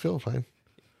 I just feel fine.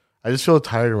 I just feel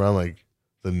tired around like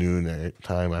the noon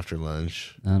time after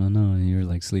lunch. I don't know. You were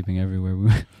like sleeping everywhere. We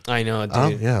went. I know,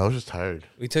 dude. Yeah, I was just tired.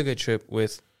 We took a trip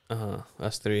with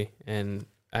us three, and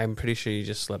I'm pretty sure you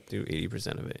just slept through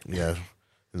 80% of it. Yeah,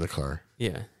 in the car.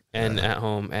 Yeah, and Yeah. at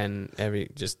home, and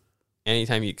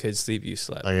anytime you could sleep, you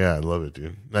slept. Oh yeah, I love it,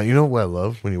 dude. Now you know what I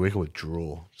love when you wake up with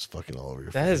drool just fucking all over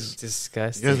your That face. is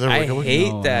disgusting. You guys never I wake up with- hate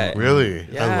No, that. no. Really, I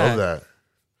Yeah. love that.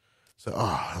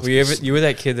 So You were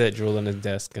that kid that drooled on his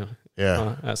desk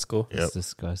yeah, at school. Yep. It's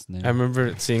disgusting. I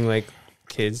remember seeing like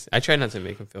kids. I tried not to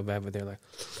make them feel bad, but they're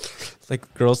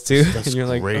like girls too. that's and you're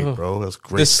like, great, oh. bro. That's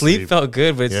great. The sleep felt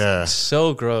good, but it's Yeah.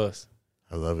 so gross.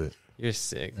 I love it. You're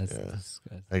sick. That's Yeah.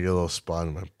 disgusting. I get a little spot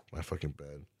in my fucking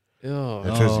bed. Ew.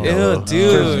 It turns Oh. yellow. Ew, It turns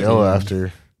dude. yellow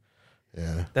after.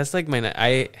 Yeah, That's like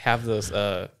I have those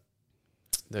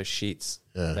sheets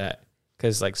yeah. that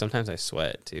because like sometimes I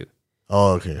sweat too.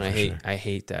 Oh, okay. And For I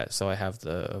hate that. So I have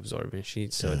the absorbent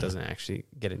sheet so Yeah. it doesn't actually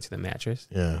get into the mattress.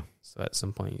 Yeah, So at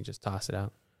some point you just toss it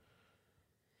out.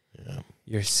 yeah.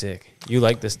 You're sick. You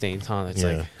like the stains, huh? It's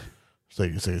Yeah. like It's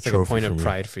like a it's like a trophy point for of me.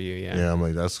 pride for you. Yeah. Yeah, I'm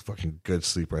like that's fucking good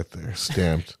sleep right there.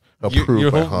 Stamped, Your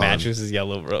approved by whole Han. mattress is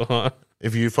yellow, bro. Huh?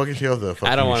 If you fucking take off the fucking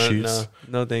I don't want to. sheets.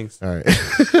 No thanks. All right.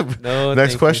 No.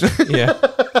 Next thank you. question. Yeah.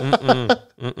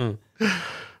 Mm-mm.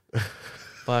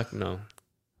 Fuck no.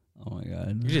 Oh my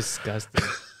god. You're disgusting.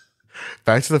 Back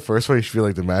Back to the first one. You should feel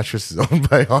like the mattress is owned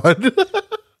by Han.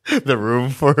 The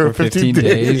room for, For 15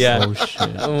 days. Yeah. Oh shit.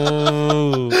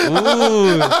 Ooh.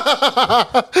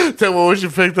 Then what would you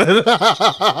pick then?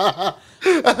 I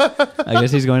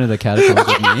guess he's going to the catacombs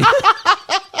with me.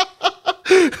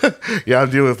 Yeah, I'm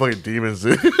dealing with fucking demons,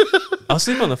 dude. I'll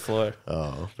sleep on the floor.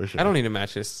 Oh, for sure. I don't need a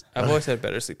mattress. I've always had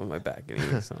better sleep on my back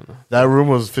anyway. So I don't know. That room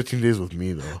was 15 days with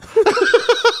me, though.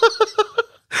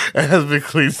 It has been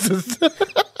cleaned since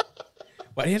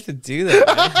Why do you have to do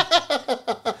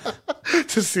that, man?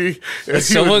 to see. It's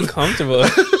so uncomfortable.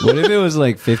 What if it was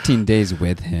like 15 days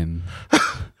with him?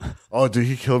 Oh, dude,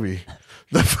 he killed me.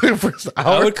 The fucking first I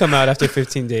hour. would come out after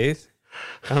 15 days.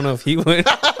 I don't know if he would.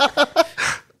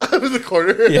 I'm in the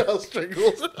corner. Yeah. I was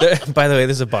strangled. By the way,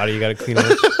 there's a body you got to clean up.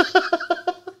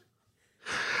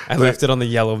 I left it on the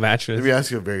yellow Let mattress. me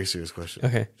ask you a very serious question.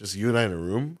 Okay. Just you and I in a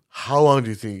room. How long do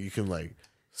you think you can like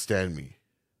stand me?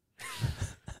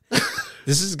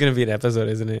 This is going to be an episode,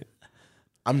 isn't it?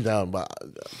 I'm down, but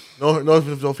no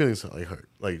feelings like hurt.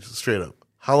 Like straight up.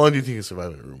 How long do you think you can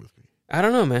survive in a room with me? I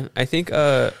don't know, man. I think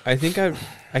I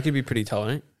could be pretty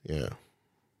tolerant. Yeah,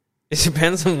 It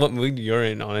depends on what mood you're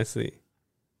in, honestly.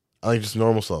 I like just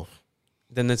normal self.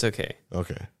 Then that's okay.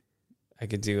 Okay, I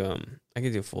could do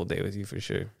a full day with you for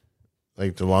sure.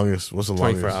 like the longest. What's the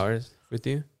 24 longest? hours with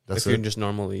you. That's if you're it? just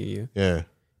normally you. Yeah,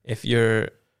 If you're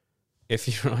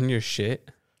if you're on your shit.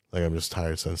 Like I'm just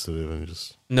tired, sensitive, and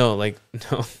just No, like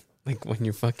when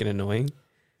you're fucking annoying.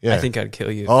 yeah. I think I'd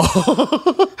kill you.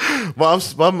 Oh, well,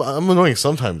 I'm annoying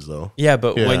sometimes though. Yeah,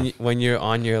 but Yeah. when you're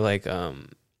on your like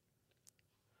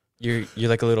you're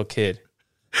like a little kid,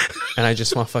 and I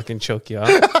just want to fucking choke you out.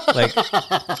 Like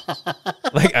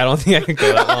I don't think I can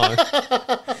go that long.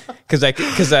 Because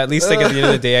at least like at the end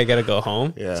of the day I gotta go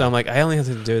home. Yeah. So I'm like I only have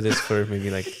to do this for maybe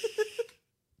like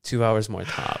 2 hours more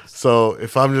tops. So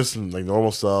if I'm just in, like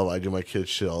normal stuff, I do my kid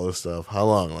shit, all this stuff. How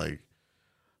long? Like,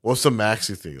 what's the max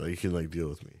you think? Like you can like deal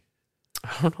with me?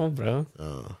 I don't know, bro.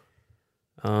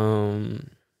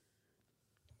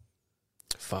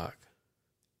 Fuck.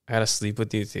 I gotta sleep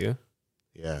with you too.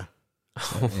 Yeah.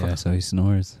 Yeah, so he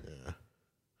snores. Yeah.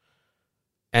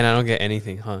 And I don't get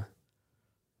anything, huh?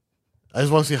 I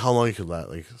just want to see how long you could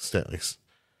like stand. Like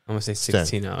I'm gonna say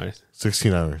 16 hours.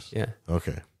 16 hours. Yeah.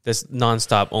 Okay. That's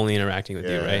nonstop only interacting with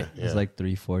you, Yeah, right? yeah. It's like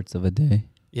 3/4 of a day.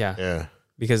 Yeah. Yeah.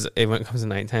 Because when it comes to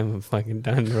nighttime, I'm fucking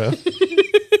done, bro.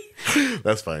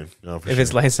 That's fine. No, for If sure.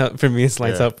 it's lights out for me, it's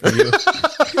lights Yeah. out for you.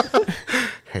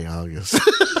 Hey, August.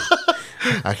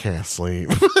 I can't sleep.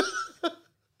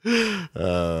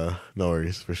 No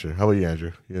worries, for sure. How about you,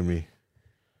 Andrew? You and me.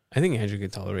 I think Andrew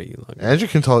could tolerate you longer. Andrew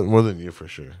can tolerate more than you, for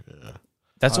sure. Yeah.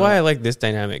 That's why I like this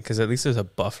dynamic, because at least there's a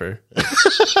buffer.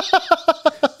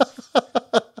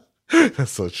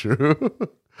 That's so true.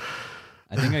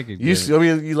 I think I could.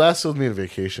 You last stood with me on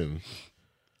vacation.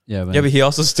 Yeah, but Yeah, but he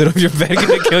also stood up your bed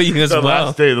gonna kill you as The well.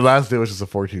 last day was just the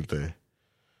 14th day.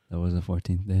 that was the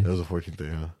 14th day. It was the 14th day,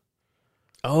 huh?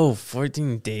 Oh,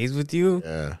 14 days with you?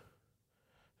 Yeah.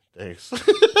 Thanks.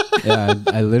 Yeah,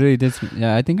 I literally did.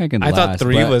 Yeah, I think I can. I thought last,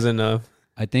 3 but was enough.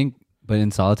 I think, but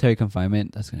in solitary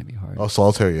confinement, that's gonna be hard. Oh,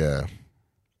 solitary, yeah.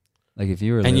 Like if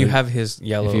you were, And you literally- have his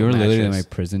yellow if you were literally mattress. my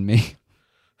prison mate,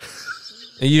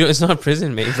 It's not a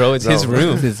prison mate, bro. It's No. his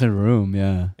room. it's a room.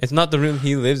 Yeah, It's not the room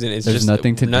he lives in. It's There's just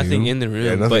nothing to nothing do. in the room,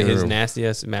 Yeah, nothing but in the his room. nasty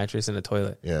ass mattress and a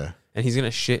toilet. Yeah. And he's gonna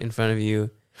shit in front of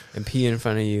you and pee in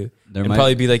front of you, there and might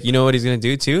probably be like, you know what he's gonna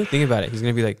do too? Think about it. He's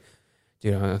gonna be like,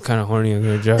 dude, I'm kind of horny. I'm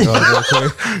gonna jack off real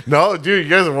quick. No, dude, you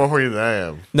guys are more horny than I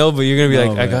am. No, but you're gonna be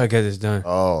No, like, I but- gotta get this done.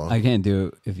 Oh. I can't do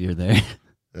it if you're there.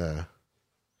 Yeah.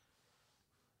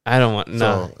 I don't want.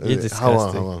 No, So, you're how long?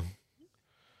 disgusting. How long?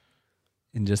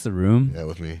 In just a room. Yeah,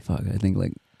 with me. Fuck, I think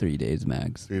like 3 days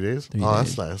max. 3 days? 3 Oh,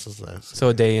 days. that's nice. That's nice. So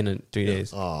a day and 3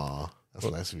 days. Oh, that's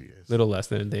nice of you guys. Little less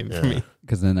than a day Yeah. for me.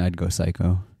 Because then I'd go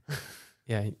psycho.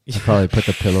 Yeah. I'd probably put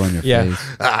the pillow on your Yeah.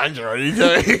 face. I'm already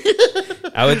telling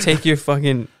I would take your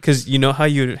fucking, because you know how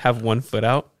you have one foot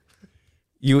out?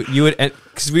 You would,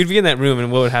 because we'd be in that room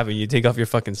and what would happen? You take off your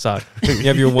fucking sock. You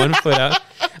have your one foot out.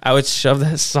 I would shove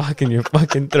that sock in your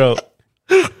fucking throat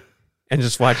and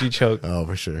just watch you choke. Oh,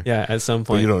 for sure. Yeah, at some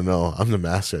But you point. don't know. I'm the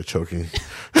master at choking.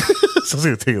 So it's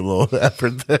going to take a little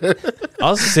effort there.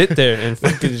 I'll sit there and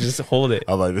fucking just hold it.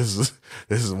 I'm like, this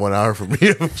is 1 hour for me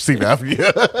of sleep apnea.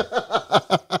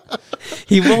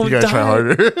 He You won't got to die. try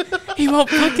harder. He won't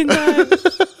fucking die.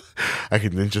 I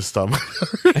can ninja stomp.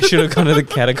 I should have gone to the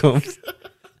catacombs.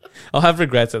 I'll have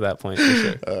regrets at that point for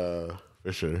sure.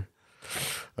 For sure.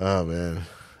 Oh, man.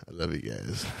 I love you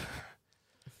guys.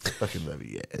 Fucking love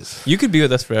you guys. You could be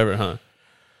with us forever, huh?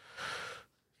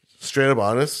 Straight up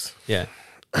honest. Yeah.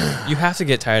 You have to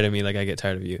get tired of me like I get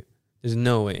tired of you. There's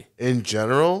no way. In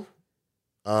general,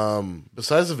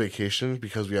 besides the vacation,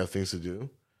 because we have things to do,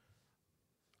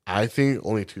 I think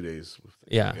only 2 days with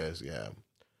Yeah. you guys. Yeah.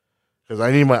 Because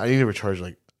I need to recharge.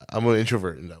 Like, I'm an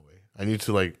introvert in that way. I need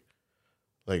to like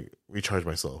recharge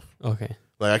myself. Okay.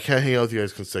 Like, I can't hang out with you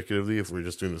guys consecutively if we're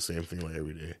just doing the same thing like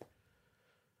every day.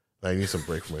 Like, I need some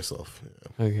break for myself.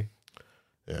 Yeah. Okay.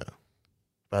 Yeah.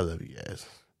 But I love you guys.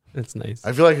 That's nice.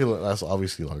 I feel like it lasts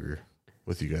obviously longer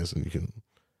with you guys and you can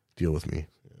deal with me.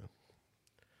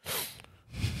 Yeah.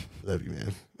 Love you,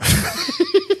 man.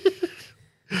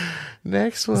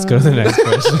 Next one. Let's go to the next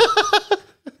question.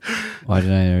 Why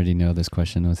did I already know this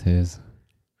question was his?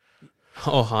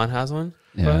 Oh, Han has one?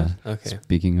 Yeah. Okay.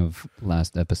 Speaking of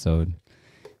last episode,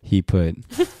 he put,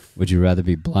 would you rather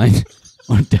be blind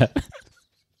or deaf?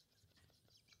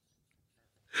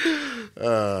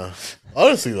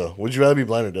 Honestly, though, would you rather be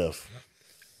blind or deaf?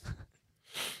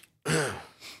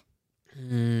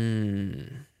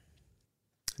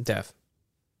 Deaf.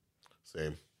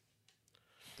 Same.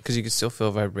 Because you can still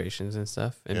feel vibrations and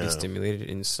stuff and Yeah. be stimulated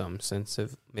in some sense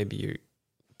of maybe you,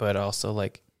 but also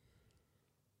like,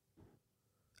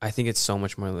 I think it's so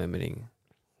much more limiting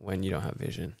when you don't have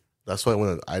vision. That's why when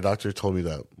an eye doctor told me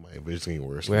that my vision's getting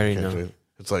worse, We already I can't know. do it,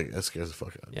 it's like, that scares the fuck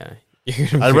out of me. Yeah. You're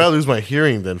gonna I'd be, rather lose my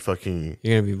hearing than fucking...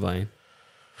 you're gonna be blind.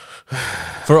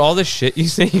 For all the shit you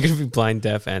say, you're gonna be blind,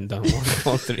 deaf, and dumb.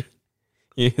 All three.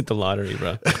 You hit the lottery,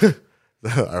 bro.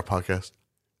 Our podcast.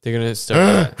 They're gonna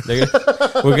start. We're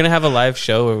gonna have a live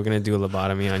show where we're gonna do a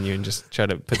lobotomy on you and just try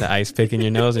to put the ice pick in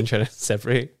your nose and try to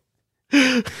separate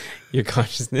your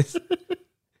consciousness.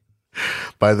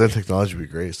 By then, technology would be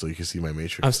great, so you can see my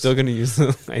matrix. I'm still gonna use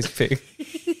the ice pick.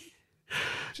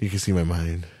 You can see my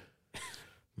mind,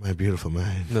 my beautiful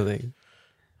mind. No thing.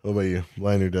 What about you?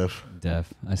 Blind or deaf?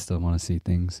 Deaf. I still want to see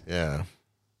things. Yeah,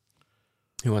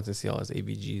 He wants to see all his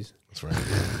ABGs. that's right.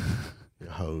 Your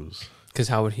hose. Because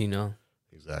how would he know?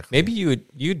 Exactly. Maybe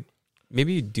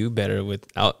you'd do better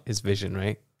without his vision,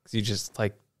 right? Because you just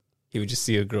like he would just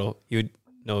see a girl. He would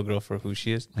know a girl for who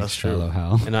she is Like That's true. shallow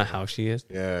Hal. and not how she is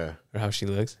Yeah. or how she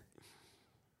looks.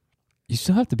 You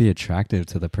still have to be attractive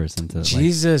to the person to like,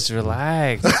 Jesus,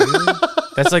 relax, dude.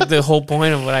 That's like the whole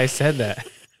point of what I said. That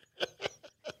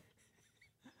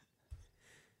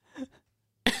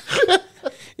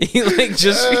he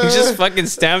just fucking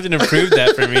stamped and approved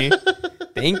that for me.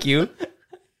 Thank you.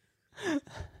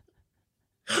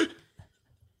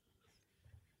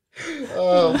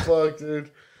 Oh fuck,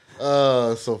 dude.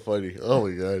 Oh, so funny. Oh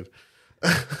my god.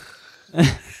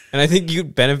 And I think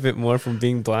you'd benefit more from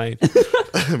being blind.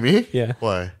 Me? Yeah.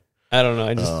 Why? I don't know.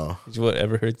 I just Oh, it's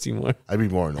whatever hurts you more. I'd be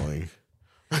more annoying.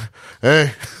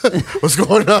 Hey, what's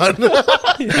going on?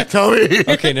 Tell me.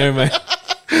 Okay, never mind.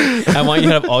 I want you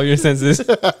to have all your senses.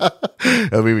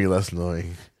 That'll make me less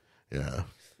annoying. Yeah.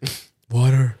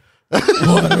 Water.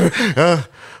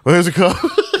 Where's the cup?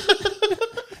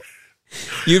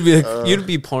 You'd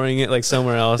be pouring it like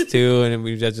somewhere else too, and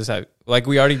we just have like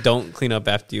we already don't clean up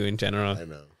after you in general. I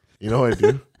know. You know what I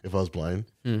do if I was blind?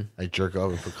 Hmm. I jerk off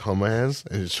and put cum in my hands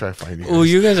and just try finding. Oh,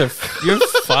 you guys you're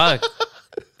fucked.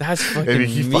 That's fucking If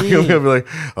you keep mean. fucking me, I'll be like,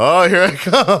 oh, here I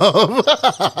come.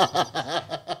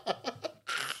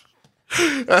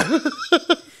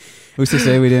 Who's to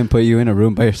say we didn't put you in a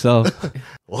room by yourself?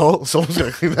 Well, someone's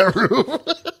gonna clean that room.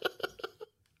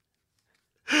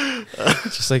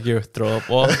 Just like your throw up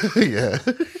wall. Yeah.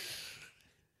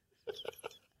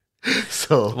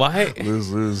 So Why?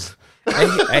 lose.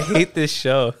 I hate this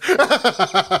show.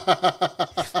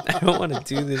 I don't want to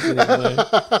do this anymore.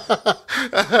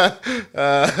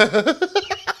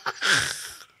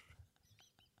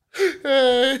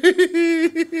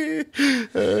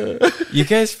 You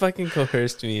guys fucking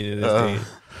coerced me into this thing.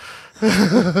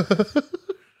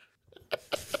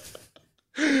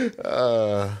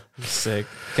 I'm sick.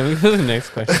 Can we go to the next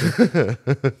question?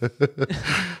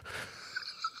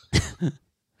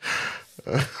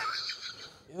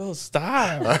 Yo,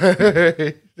 stop. All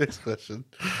right. Next question.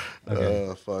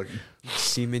 Okay. Fuck.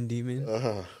 Semen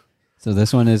demon. So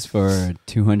this one is for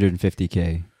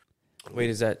 $250K. Wait,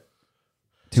 is that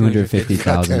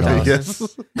 $250,000.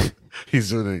 Yes. He's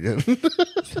doing it again.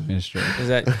 is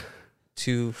that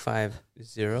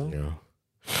 250 Yeah.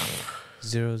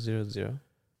 000?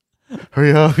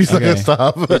 Hurry up. He's not Okay. going to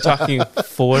stop. We're talking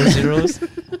 4 zeros.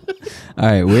 All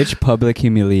right. Which public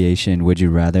humiliation would you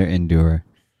rather endure?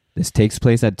 This takes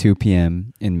place at 2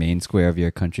 p.m. in main square of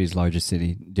your country's largest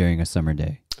city during a summer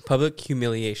day. Public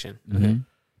humiliation. Okay. Mhm.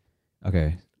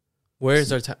 Okay. Where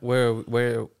is our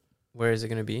where is it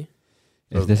going to be?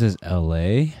 If this is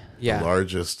LA, Yeah. The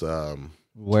largest,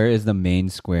 where is the main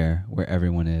square where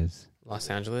everyone is? Los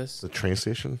Angeles. the train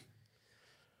station.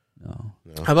 No.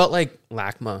 No. How about like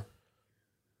LACMA?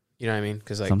 You know what I mean?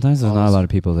 Because like Sometimes there's not a lot of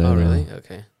people there. Oh, though. really?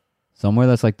 Okay. Somewhere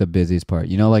that's like the busiest part.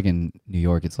 You know, like in New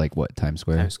York, it's like what, Times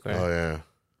Square? Times Square. Oh yeah,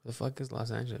 The fuck is Los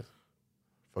Angeles?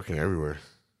 fucking everywhere.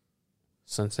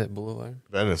 Sunset Boulevard.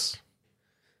 Venice.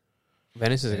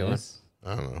 Venice is a good one. Venice?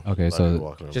 I don't know. Okay, A lot of so people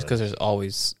walking around Just because Venice. there's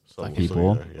always Some-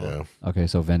 people? Yeah. Okay,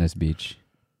 so Venice Beach.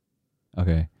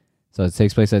 Okay. So it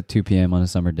takes place at 2 p.m. on a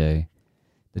summer day.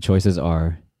 The choices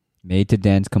are made to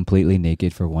dance completely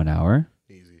naked for 1 hour.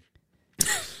 Easy.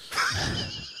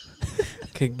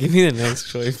 Okay, give me the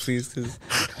next choice, please. 'Cause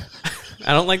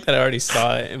I don't like that I already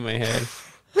saw it in my head.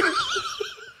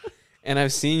 And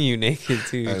I've seen you naked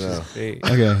too, I which know. is great.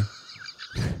 Okay.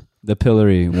 The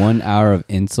pillory. 1 hour of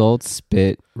insults,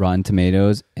 spit, rotten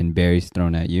tomatoes, and berries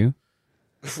thrown at you.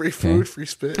 Free food, free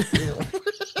spit.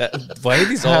 Why are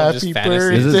these all just Happy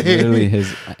fantasies? This is Birthday. literally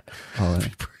his...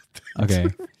 Okay.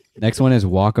 Next one is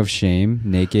walk of shame,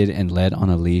 naked and led on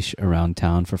a leash around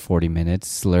town for 40 minutes.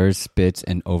 Slurs, spits,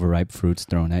 and overripe fruits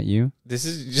thrown at you. This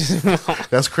is just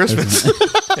That's Christmas.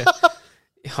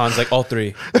 Han's like all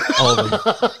three, all of them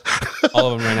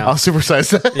right now. I'll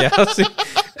supersize that. Yeah, I'll see.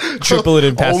 Triple it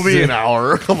and pass Only it. an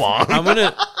hour. Come on. I'm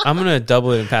gonna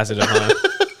double it and pass it to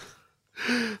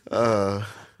Han.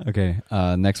 Okay.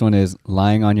 Next one is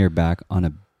lying on your back on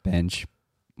a bench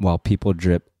while people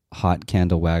drip hot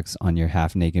candle wax on your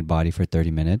half-naked body for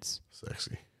 30 minutes.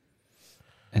 Sexy.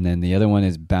 And then the other one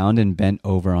is bound and bent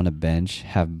over on a bench,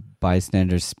 have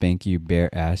bystanders spank you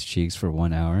bare ass cheeks for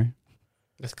 1 hour.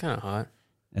 That's kind of hot.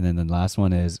 And then the last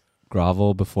one is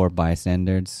grovel before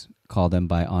bystanders, call them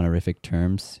by honorific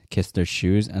terms, kiss their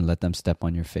shoes, and let them step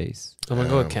on your face. I'm going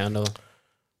to go with candle.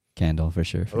 Candle for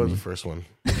sure. That For was me. the first one.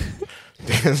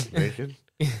 Dance naked?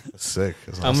 That's sick.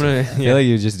 That's awesome. I'm going I feel like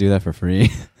you just do that for free.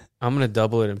 I'm going to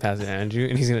double it and pass it to Andrew,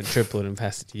 and he's going to triple it and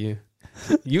pass it to you.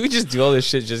 You would just do all this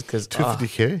shit just because.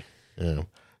 250K? Yeah.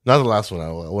 Not the last one. I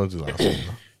want to do the last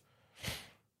one.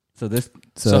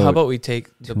 So how about we take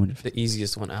the 250.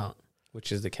 easiest one out,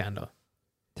 which is the candle.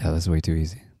 Yeah, that's way too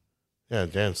easy. Yeah,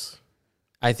 dance.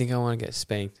 I think I want to get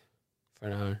spanked for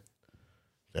an hour.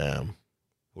 Damn.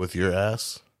 With your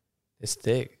ass? It's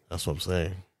thick. That's what I'm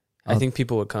saying. I think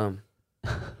people would come.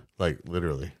 Like,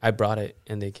 literally. I brought it,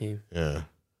 and they came. Yeah.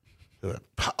 They're like,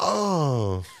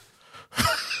 oh.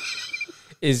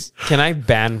 Can I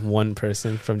ban one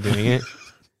person from doing it?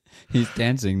 He's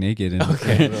dancing naked and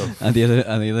Okay. on the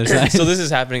other side. So this is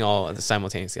happening all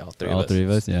simultaneously, all three all of us. three of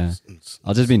us, yeah.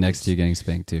 I'll just be next to you getting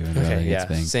spanked too. I'd rather Okay, get yeah,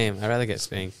 spanked. same. I'd rather get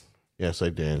spanked. Yes, I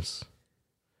dance.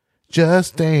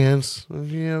 Just dance.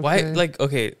 Yeah, Why? okay. Like,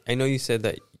 okay, I know you said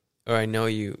that, or I know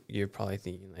you're probably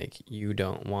thinking like you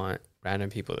don't want random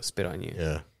people to spit on you.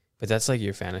 Yeah. But that's like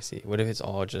your fantasy. What if it's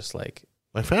all just like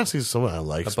My fantasy is someone I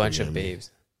like. a bunch spitting of at me.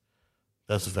 babes?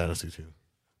 That's a fantasy too.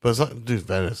 But it's not, dude,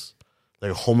 Venice.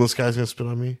 Like a homeless guy's gonna spit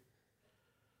on me?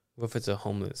 What if it's a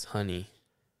homeless honey?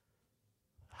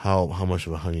 How much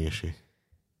of a honey is she?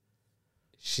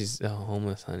 She's a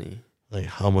homeless honey. Like,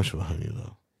 how much of a honey,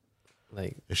 though?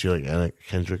 Like, Is she like Anna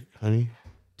Kendrick honey?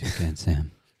 Toucan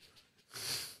Sam.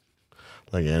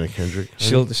 Like Anna Kendrick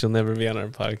honey? she'll never be on our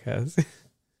podcast.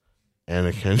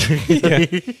 Anna Kendrick Yeah.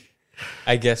 honey?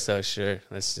 I guess so. Sure,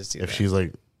 let's just do If that. she's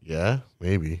like, yeah,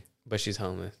 maybe. But she's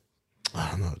homeless.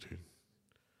 I don't know, dude.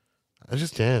 I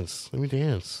just dance. Let me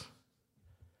dance.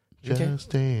 Okay. Just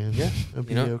dance. Yeah. It'll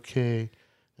be You know- okay.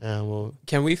 And we'll...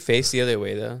 Can we face the other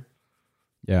way though?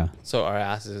 Yeah. So our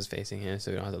asses is facing him,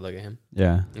 so we don't have to look at him.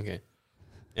 Yeah. Okay.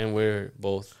 And we're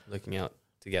both looking out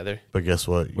together. But guess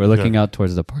what? We're looking out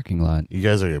towards the parking lot. You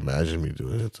guys are imagining me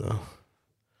doing it, though.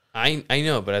 I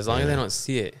know, but as long as Yeah. I don't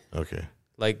see it, Okay.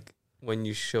 like when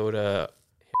you showed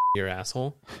your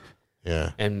asshole,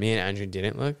 Yeah. and me and Andrew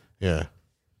didn't look, Yeah.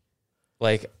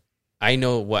 like I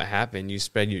know what happened. You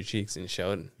spread your cheeks and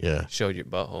showed Yeah. your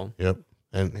butthole. Yep.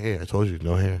 And hey, I told you,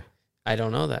 no hair. I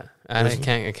don't know that. And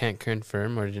Listen. I can't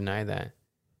confirm or deny that.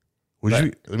 Would But-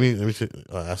 you? Let me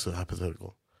ask a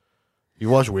hypothetical. You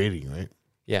watch Waiting, right?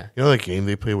 Yeah. You know that game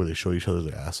they play where they show each other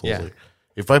their assholes. Yeah. Like,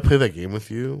 if I play that game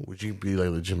with you, would you be like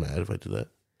legit mad if I did that?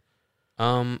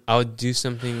 I would do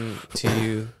something to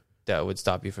you that would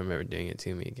stop you from ever doing it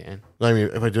to me again. No, I mean,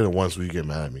 if I did it once, would you get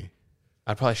mad at me?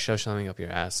 I'd probably shove something up your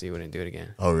ass so you wouldn't do it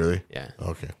again. Oh, really? Yeah.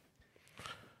 Okay.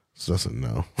 So that's a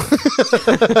no.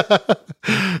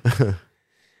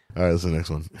 All right, that's the next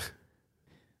one.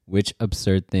 Which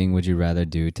absurd thing would you rather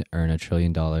do to earn $1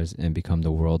 trillion and become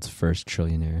the world's first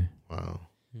trillionaire? Wow.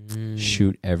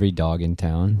 Shoot every dog in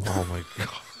town. Oh my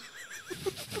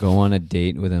god. Go on a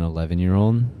date with an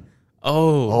 11-year-old.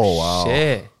 Oh, wow.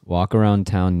 shit. Walk around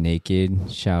town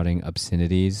naked, shouting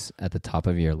obscenities at the top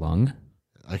of your lung.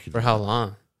 I could For how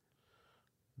long?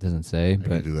 Doesn't say, I but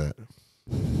could do that.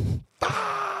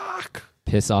 Fuck.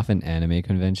 piss off an anime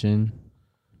convention.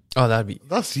 Oh, that'd be.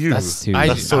 That's you. That's too.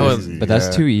 That's so I would- easy. But that's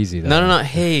yeah. too easy. Though. No.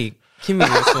 Hey, give me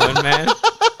this one, man.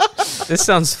 This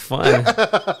sounds fun.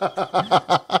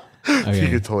 You Okay.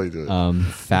 could totally do it.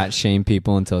 Fat shame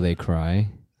people until they cry.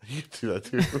 You could do that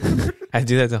too. I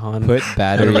do that to Han. Put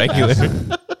battery regular.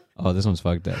 acid. Oh, this one's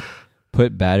fucked up.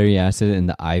 Put battery acid in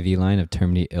the IV line of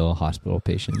terminally ill hospital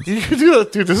patients. You could do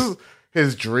that, dude. This is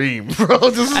his dream, bro.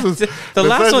 This is his, The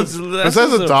last besides one's.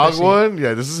 besides the dog one.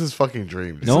 Yeah, this is his fucking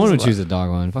dream. No one would choose a dog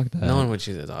one. Fuck that. No one would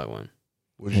choose a dog one.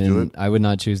 Would you do And it? I would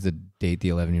not choose to date the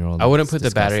 11-year-old. I wouldn't It's put the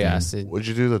battery disgusting. acid. Would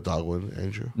you do the dog one,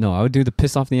 Andrew? No, I would do the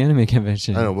piss off the anime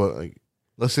convention. I know, but like,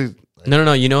 let's say like,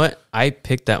 No. You know what? I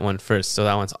picked that one first, so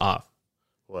that one's off.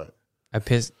 what? I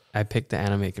picked the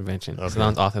anime convention, so Okay. that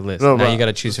one's off the list. No, now but you got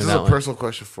to choose this from is that a one. personal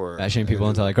question for Fat shame people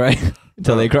Andrew. until I cry.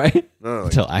 Until they cry. No, like,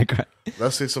 Until I cry.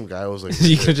 let's say some guy was like,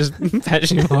 You could just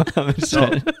patch him off.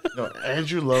 no,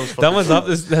 Andrew loves That fucking one's off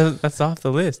this. That's off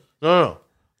the list. No.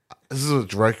 This is a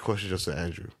direct question just to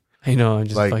Andrew. I know. I'm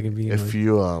just Like, fucking being. if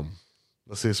you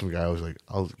let's say some guy was like,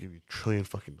 I'll give you $1 trillion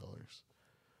fucking dollars.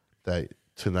 That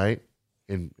tonight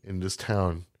in this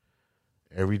town,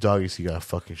 every dog you see, you gotta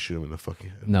fucking shoot him in the fucking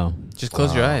head. No. just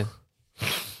close your Wow.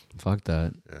 eyes. Fuck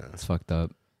that. Yeah. It's fucked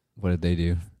up. What did they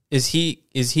do? Is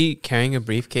he carrying a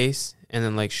briefcase and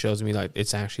then like shows me like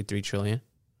it's actually $3 trillion?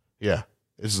 Yeah.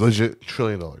 It's legit $1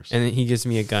 trillion. And then he gives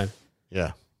me a gun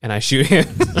Yeah. and I shoot him.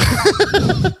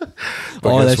 But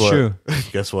Oh, guess that's what? true.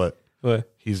 Guess what?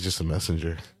 What? He's just a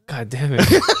messenger. God damn it.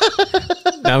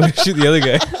 Now I'm going to shoot the other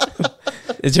guy.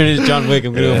 It turned into John Wick.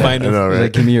 I'm going to go find I him. know, He's right?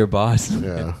 like, give me your boss.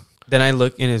 Yeah. Then I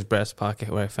look in his breast pocket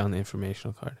where I found the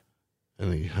informational card.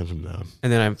 And then he hunts him down.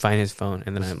 And then I find his phone.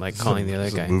 And then I'm like calling the other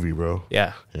It's a guy. movie, bro.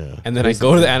 Yeah. Yeah. And then I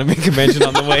go to the anime convention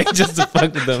on the way just to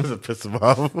fuck with them. Just to piss him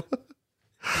off.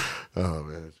 Oh,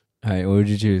 man. All right, what would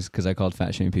you choose? Because I called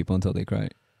fat shaming people until they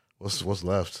cried. What's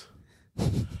left?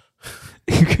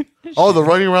 Oh, the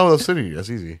running around the city. That's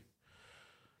easy.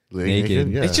 Naked.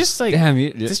 Yeah. It's just like, Damn,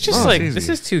 you, it's just Oh, like, it's this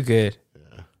easy. is too good.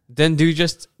 Yeah. Then do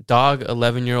just dog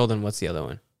 11-year-old and what's the other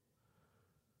one?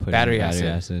 put in battery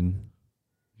acid.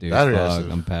 Dude, Battery fuck,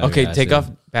 acid. I'm battery Okay, acid. take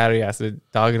off battery acid,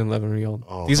 dog and 11-year-old.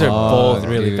 Oh, These are Oh, both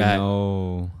really dude, bad.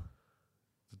 No.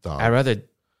 Dog. I'd rather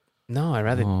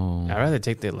Oh,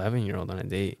 take the 11-year-old on a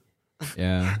date.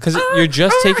 yeah. Because you're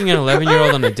just taking an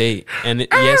 11-year-old on a date, and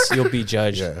yes, you'll be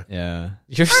judged. Yeah. Yeah.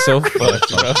 You're so fucked, bro.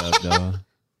 Fucked up, though.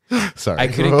 Sorry. I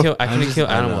couldn't bro. kill I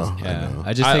animals. know. Yeah.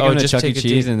 I just I- take I him would to just Chuck E. take a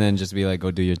Cheese date. and then just be like, go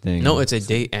do your thing. No, it's a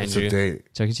date, It's Andrew. a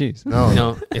date. Chuck E. Cheese. No.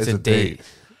 No, it's a date.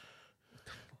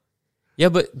 Yeah,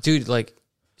 but dude, like,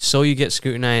 so you get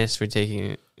scrutinized for taking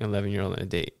an 11-year-old on a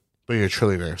date. But you're a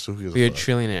trillionaire, so who gives But you're a a fuck?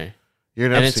 trillionaire. You're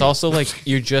an And Epstein. it's also like,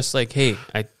 you're just like, hey,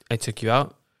 I took you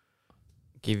out,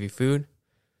 gave you food.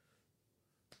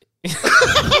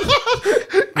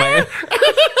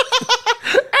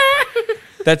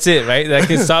 That's it, right? That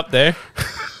can stop there.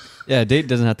 Yeah, a date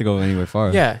doesn't have to go anywhere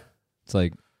far. Yeah. It's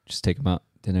like, just take him out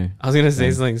dinner. I was going to say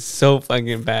Yeah. something so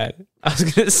fucking bad. I was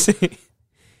going to say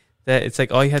that it's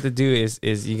like all you have to do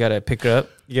is you got to pick her up.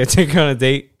 You got to take her on a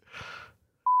date.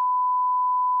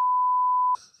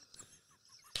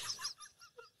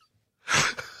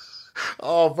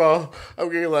 Oh, bro. I'm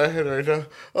getting lightheaded right now.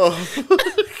 Oh.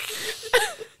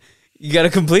 You got to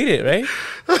complete it, right?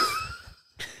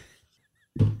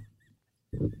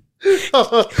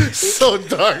 So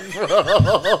dark, bro.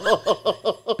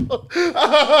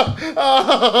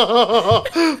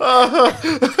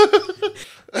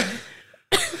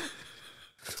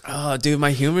 Oh, dude,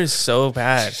 my humor is so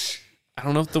bad. I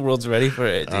don't know if the world's ready for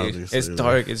it, dude. Obviously It's not.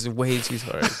 dark. It's way too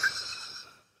dark.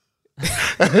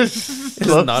 It's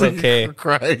not okay.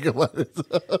 Crying about it.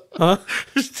 Huh?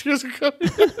 His tears are coming.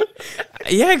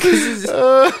 Yeah, because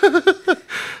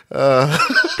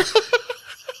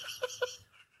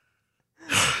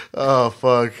Oh,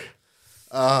 fuck.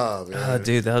 Oh, man. oh,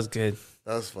 dude, that was good.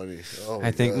 That was funny. Oh, my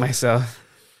I think God. myself.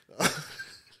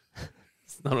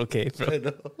 It's not okay, bro. I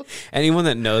know. Anyone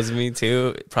that knows me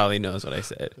too probably knows what I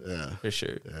said Yeah. for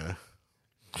sure, Yeah.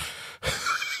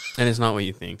 and it's not what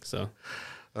you think. So,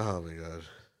 Oh, my God.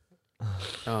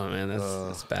 oh man,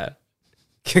 that's bad.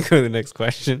 Can go to the next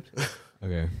question.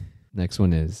 Okay. Next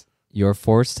one is, you're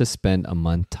forced to spend a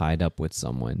month tied up with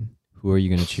someone. Who are you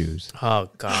going to choose? Oh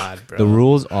God, bro. The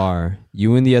rules are,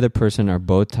 you and the other person are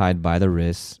both tied by the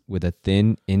wrists with a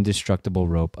thin, indestructible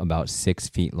rope about 6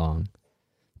 feet long.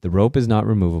 The rope is not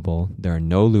removable. There are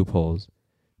no loopholes.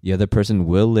 The other person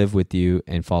will live with you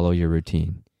and follow your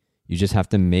routine. You just have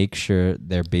to make sure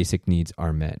their basic needs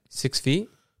are met. 6 feet.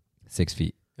 6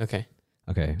 feet. Okay,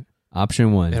 Okay.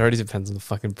 Option one. it already depends on the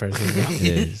fucking person. Bro. It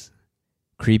is.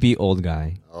 Creepy old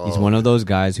guy. He's one of those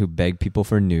guys who beg people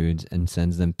for nudes and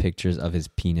sends them pictures of his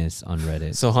penis on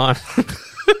Reddit. So Han,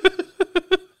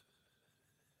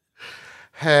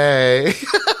 Hey.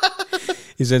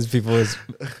 he sends people his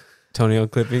toenail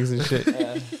clippings and shit.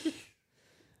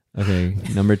 Okay,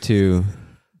 number 2,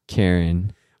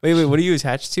 Karen. Wait, what are you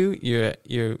attached to?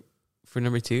 You're for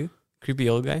number 2, creepy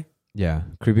old guy. Yeah,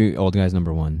 creepy old guy's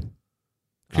number 1.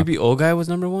 Creepy old guy was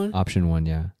number 1. Option 1,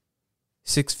 yeah.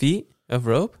 6 feet of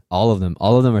rope. All of them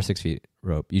are 6 feet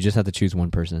rope. You just have to choose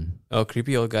one person. Oh,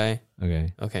 creepy old guy.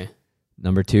 Okay. Okay.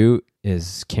 Number 2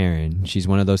 is Karen. She's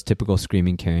one of those typical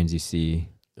screaming Karens you see.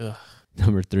 Ugh.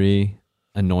 Number 3,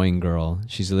 annoying girl.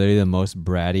 She's literally the most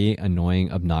bratty,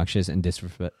 annoying, obnoxious, and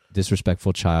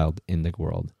disrespectful child in the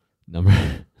world.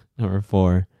 Number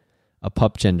 4, a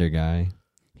pup gender guy.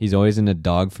 He's always in a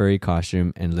dog furry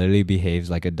costume and literally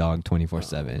behaves like a dog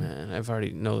 24/7. Man, I've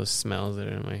already know the smells that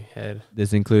are in my head.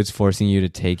 This includes forcing you to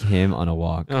take him on a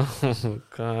walk. Oh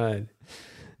God.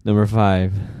 Number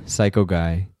 5, psycho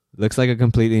guy. Looks like a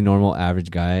completely normal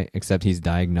average guy, except he's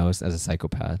diagnosed as a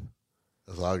psychopath.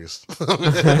 That's August.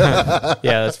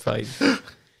 Yeah, that's probably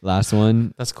Last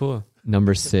one, that's cool.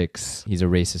 number 6. He's a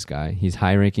racist guy. He's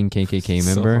high-ranking KKK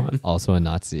So member, on. also a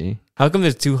Nazi. How come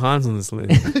there's 2 Hans on this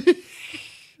list?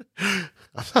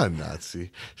 not a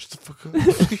Nazi. Shut the fuck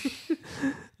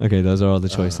up. Okay, those are all the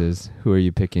choices. Who are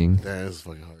you picking? That is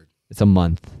fucking hard. It's a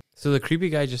month, So the creepy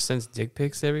guy just sends dick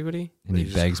pics to everybody? and he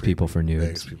He's just begs creepy. people for nudes.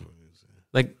 Begs people for nudes.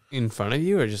 Like in front of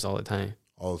you or just all the time?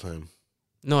 All the time.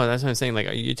 No, that's what I'm saying. Like,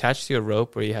 are you attached to a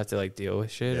rope where you have to like deal with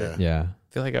shit? Or- Yeah. Yeah.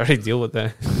 I feel like I already deal with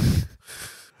that.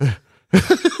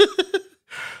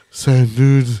 Send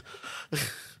nudes. But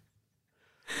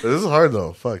this is hard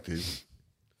though. Fuck, dude.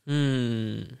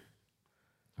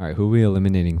 All right, who are we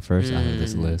eliminating first out of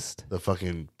this Hmm. list? The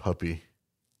fucking puppy.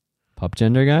 Pup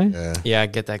gender guy? Yeah. Yeah,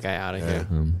 get that guy out of Yeah.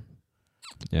 here.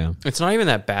 Yeah. It's not even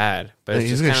that bad, but And it's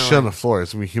he's just gonna kind shit on of the floor.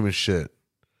 It's gonna be human shit.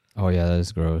 Oh yeah, that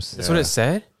is gross. That's what it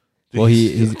said? Dude, Well,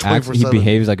 he 24/7.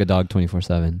 behaves like a dog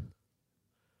 24/7,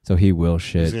 so he will He's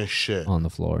shit gonna shit. on the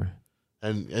floor,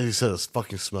 And as he said, it's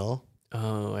fucking smell.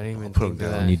 Oh, I didn't even Put him think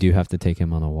down. of and you that. do have to take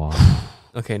him on a walk.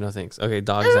 Okay, no thanks. Okay,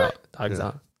 dogs out. Dogs Yeah.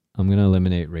 out. I'm gonna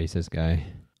eliminate racist guy.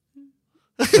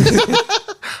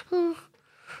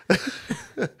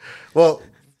 Well,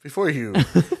 before you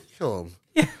kill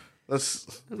him,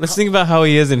 let's Let's think about how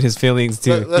he is and his feelings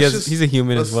too. let's He's a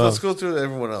human as well. let's go through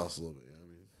everyone else a little bit. I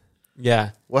mean,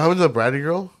 Yeah. what happened to the Brady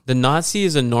girl? The Nazi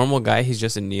is a normal guy. He's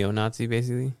just a neo-Nazi,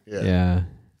 basically. Yeah.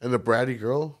 And the Brady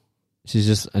girl? She's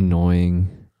just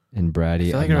annoying and bratty.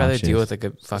 I feel like I'd rather obnoxious, deal with like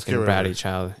a fucking get rid of her. bratty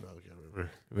child. No, get rid of her.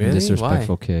 Really? and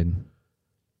disrespectful Why? kid.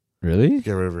 Really?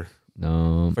 Get rid of her.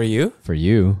 No, For you? for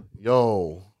you.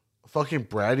 Yo, a fucking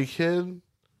Brady kid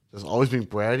that's always being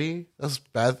bratty? That's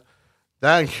bad.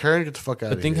 That and Karen, get the fuck out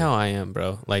But of think here. how I am,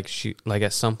 bro. Like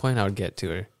at some point I would get to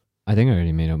her. I think I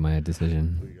already made up my What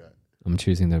decision. you got? I'm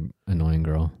choosing the annoying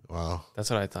girl. Wow. That's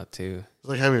what I thought too. It's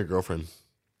like having a girlfriend.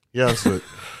 Yeah, that's it.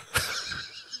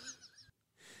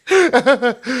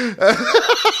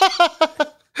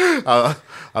 I'll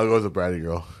go with the Brady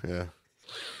girl. Yeah.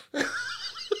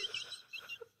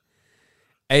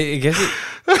 I guess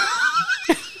it.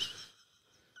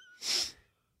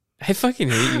 I fucking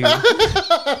hate you.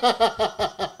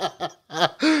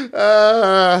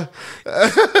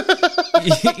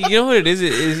 You know what it is?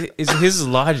 It's his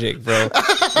logic, bro.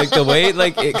 Like the way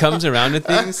like it comes around to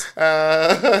things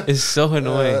is so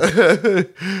annoying.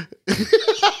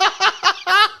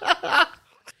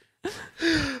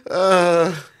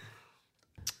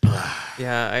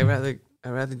 Yeah, I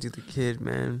rather do the kid,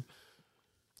 man.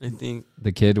 I think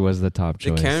The kid was the top the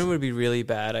choice. Karen would be really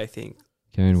bad. I think.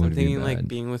 Karen So I'm would be thinking bad. like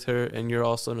being with her, and you're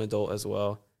also an adult as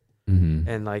well, Mhm.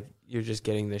 and like you're just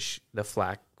getting the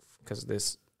flack because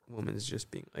this woman's just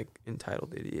being like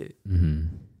entitled idiot. Mhm.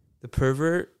 The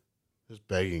pervert, Just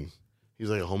begging. He's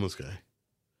like a homeless guy.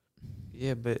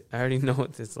 yeah, but I already know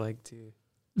what it's like too.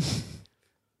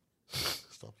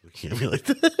 Stop looking at me like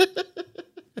that.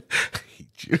 I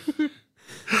hate you.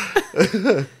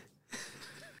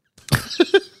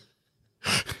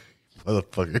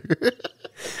 Motherfucker.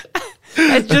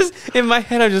 I just in my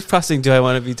head, I'm just processing: do I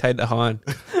want to be tied to Han?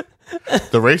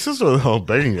 The racist or the whole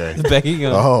begging guy? The begging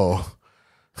him. Oh.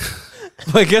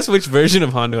 Well, I guess which version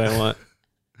of Han do I want?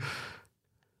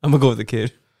 I'm gonna go with the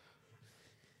kid.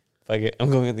 Fuck it, I'm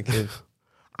going with the kid.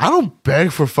 I don't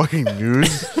beg for fucking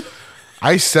nudes.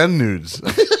 I send nudes.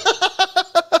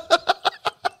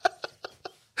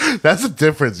 That's the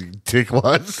difference, you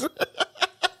dickwads.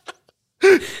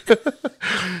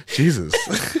 Jesus.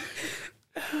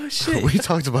 Oh shit! We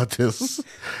talked about this.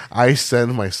 I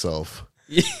send myself.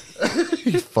 Yeah.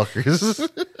 You fuckers.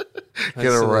 Get it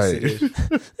right.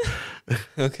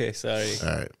 Okay, sorry. All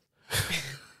right.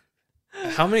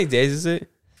 How many days is it?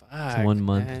 Fuck, 1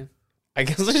 month. man. I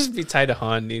guess I'll just be tied to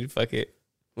Han, dude. Fuck it.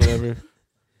 Whatever.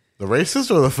 The racist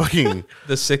or the fucking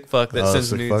The sick fuck that sends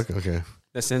sick nudes. fuck? Okay.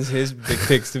 That sends his big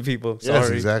pics to people. Sorry. Yes,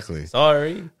 exactly.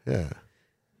 Sorry. Yeah.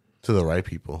 To the right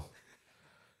people.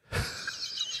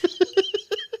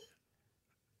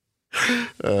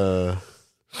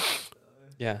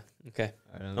 Yeah. Okay.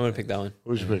 I'm gonna pick that one.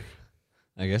 Who'd you pick?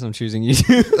 I guess I'm choosing you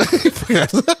too.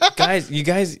 Guys, you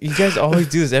guys always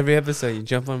do this every episode. You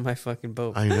jump on my fucking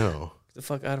boat. I know. Get the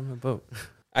fuck out of my boat.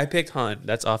 I picked Han.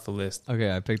 That's off the list.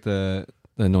 Okay, I picked the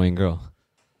annoying girl.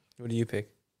 What do you pick?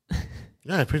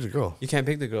 Yeah, I picked a girl. You can't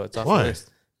pick the girl. It's off Why? the list.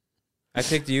 I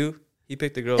picked you. He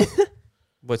picked the girl.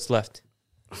 What's left?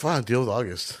 Fine, deal with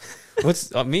August.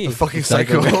 What's me? The fucking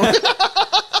psycho.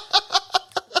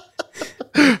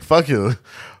 Fuck you.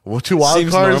 Well, two wild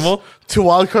Seems cards. normal. Two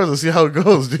wild cards. Let's see how it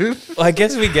goes, dude. Well, I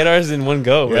guess we get ours in one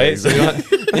go, Yeah, right? exactly.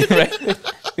 So we, don't, right?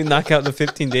 We knock out the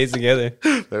 15 days together.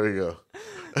 There we go.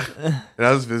 And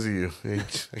I'll just visit you.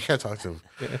 I can't talk to him.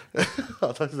 Yeah.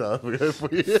 I'll talk to the other guy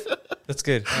for you. That's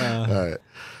good. All right.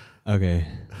 Okay,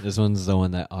 this one's the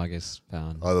one that August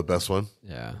found. Oh, the best one.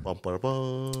 Yeah. Bum, ba,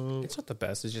 bum. It's not the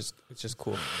best. It's just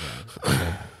cool. Yeah.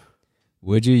 Okay.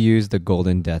 Would you use the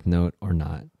golden death note or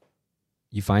not?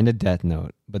 You find a death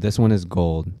note, but this one is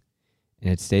gold,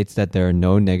 and it states that there are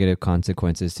no negative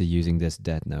consequences to using this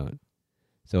death note.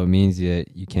 So it means that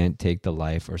you can't take the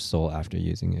life or soul after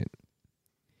using it.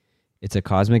 It's a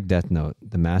cosmic death note,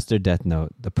 the master death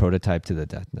note, the prototype to the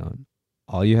death note.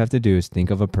 All you have to do is think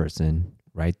of a person,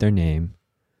 write their name,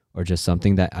 or just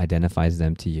something that identifies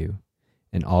them to you,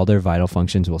 and all their vital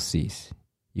functions will cease.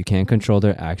 You can't control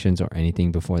their actions or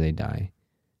anything before they die.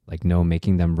 Like no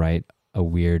making them write a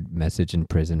weird message in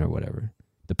prison or whatever.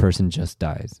 The person just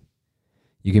dies.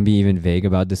 You can be even vague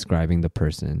about describing the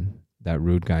person, that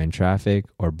rude guy in traffic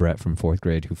or Brett from 4th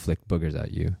grade who flicked boogers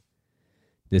at you.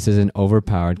 This is an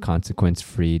overpowered,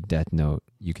 consequence-free death note.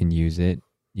 You can use it,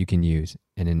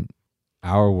 and in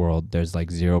our world, there's like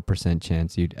 0%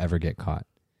 chance you'd ever get caught.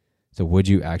 So would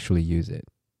you actually use it?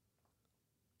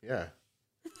 Yeah.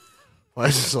 Why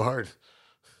is it so hard?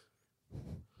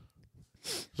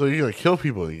 So you like kill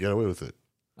people and you get away with it.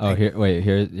 Oh, yeah, okay.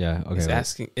 It's wait.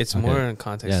 asking. It's Okay. more in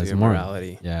context of it's your more-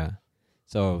 morality. Yeah.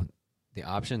 So the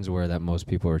options were that most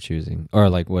people were choosing, or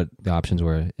like what the options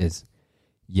were is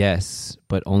yes,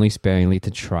 but only sparingly to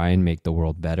try and make the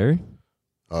world better.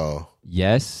 Oh.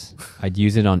 Yes, I'd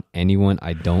use it on anyone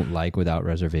I don't like without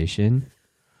reservation.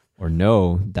 Or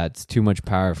no, that's too much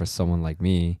power for someone like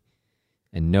me.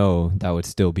 And no, that would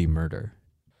still be murder.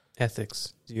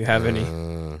 Ethics. Do you have any?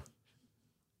 And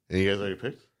you guys already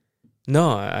picked? No,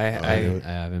 I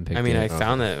haven't picked I mean, it. I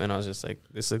found that and I was just like,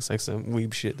 this looks like some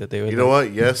weeb shit that they would. You know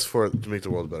what? Yes, to make the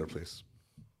world a better place.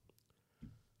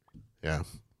 Yeah.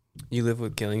 You live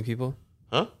with killing people?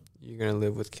 Huh? You're gonna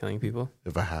live with killing people?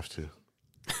 If I have to.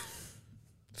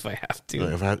 If I have to.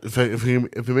 No, if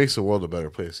it makes the world a better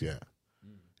place, yeah.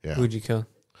 Yeah. Who'd you kill?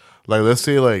 Like let's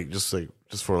say just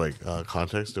for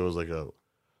context, there was like a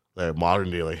modern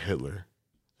day like Hitler,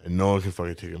 and no one can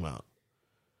fucking take him out.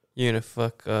 You're gonna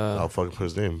fuck. I'll fucking put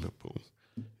his name. Boom,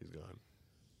 he's gone.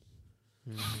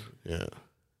 Yeah,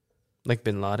 Like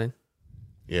Bin Laden.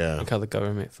 yeah. Like how the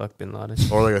government fucked Bin Laden.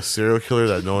 Or like a serial killer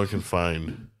that no one can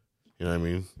find. You know what I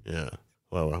mean? Yeah.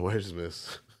 Wow, what did I just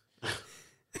miss?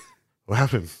 What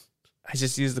happened? I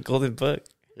just used the golden book.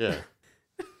 Yeah,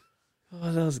 Oh,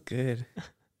 that was good.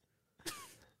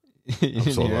 I'm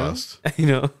so lost. I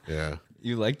know. Yeah.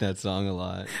 You like that song a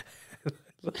lot.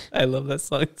 I love that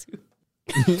song too.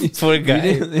 Poor guy.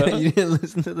 You didn't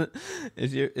listen to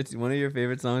it's one of your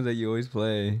favorite songs that you always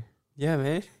play. Yeah,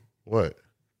 man. What?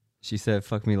 She said,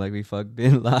 "Fuck me like we fucked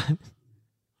Bin Laden."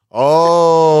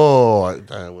 Oh,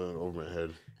 that went over my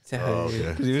head. Oh,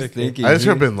 okay. He was okay. thinking. I just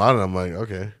heard Bin Laden. I'm like,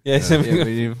 okay. Yeah, Yeah. so Yeah,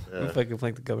 we Yeah. fucking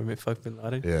like the government fucked Bin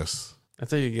Laden. Yes. I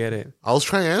thought you get it. I was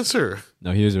trying to answer.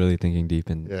 No, he was really thinking deep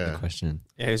in Yeah. the question.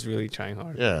 Yeah, he was really trying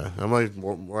hard. Yeah. I'm like,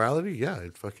 morality? Yeah.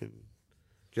 I'd fucking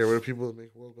get rid of people and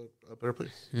make the world a better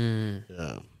place. Mm.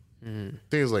 Yeah. Mm.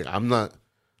 Thing is, like, I'm not,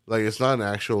 like, it's not an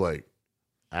actual, like,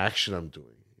 action I'm doing.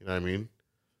 You know what I mean?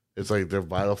 It's like their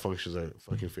vital functions are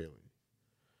fucking failing.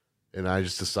 And I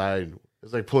just decide,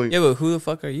 it's like pulling, Yeah, but who the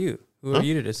fuck are you? Who Huh? are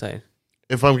you to decide?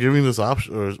 if I'm giving this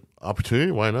option or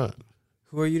opportunity, why not?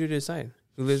 Who are you to decide?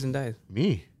 Who lives and dies?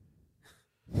 Me.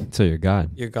 So you're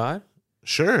God. You're God?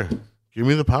 Sure. Give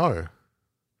me the power.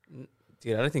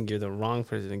 Dude, I don't think you're the wrong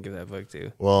person to give that book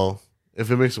to. Well,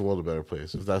 if it makes the world a better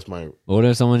place, if that's my, What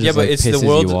if someone just Yeah, but like it's pisses the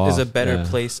world you off? is a better Yeah.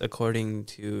 place according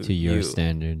to to your you.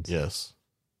 standards. yes.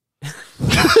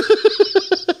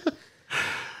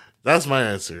 That's my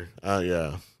answer.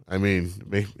 Yeah. I mean,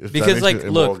 if that Because makes like, me an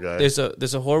immoral look, guy.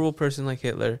 there's a horrible person like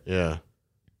Hitler, Yeah.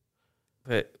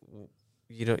 but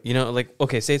you know, like,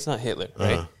 okay, say it's not Hitler,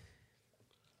 right? Uh,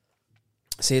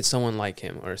 Say it's someone like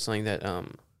him or something that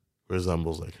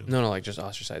resembles like him. no, like just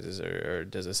ostracizes or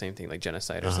does the same thing, like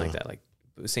genocide or something like Uh-huh. that, like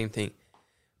the same thing.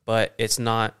 But it's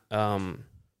not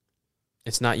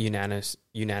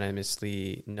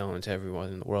unanimously known to everyone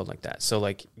in the world like that. So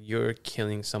like you're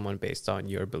killing someone based on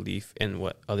your belief in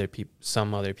what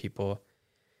some other people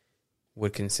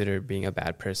would consider being a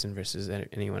bad person versus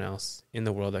anyone else in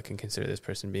the world that can consider this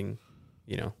person being,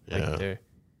 Yeah. like they're,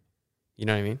 you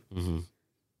know what I mean? Mm-hmm.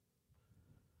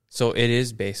 So it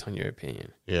is based on your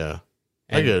opinion. Yeah.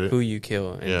 I And get it. who you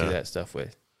kill and Yeah. do that stuff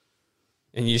with.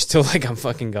 And you're still like, I'm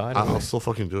fucking God. I'll still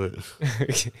fucking do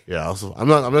it. Yeah. I'm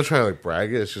not trying to like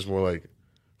brag it. It's just more like,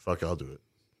 fuck, I'll do it.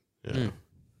 Yeah. Mm.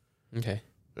 Okay.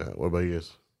 Yeah. What about you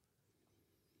guys?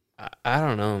 I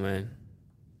don't know, man.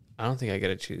 I don't think I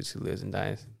gotta choose who lives and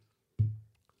dies.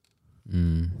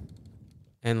 Mm.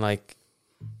 And like,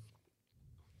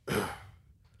 I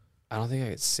don't think I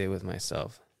could sit with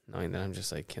myself knowing that I'm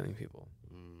just like killing people.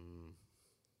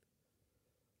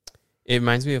 It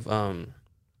reminds me of one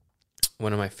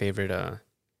of my favorite.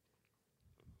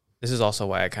 This is also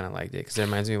why I kind of liked it, because it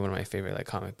reminds me of one of my favorite like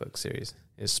comic book series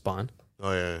is Spawn.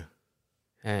 Oh yeah.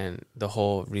 And the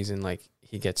whole reason like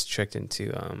he gets tricked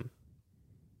into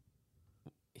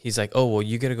he's like, oh well,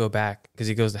 you gotta go back because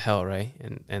he goes to hell, right?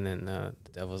 And then the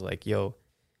devil's like, yo,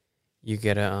 you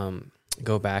gotta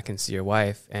go back and see your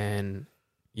wife, and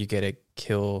you gotta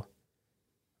kill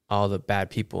all the bad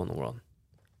people in the world.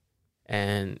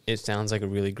 And it sounds like a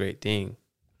really great thing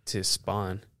to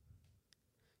spawn.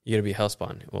 You gotta be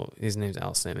Hellspawn. Well, his name's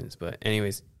Al Simmons, but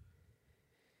anyways,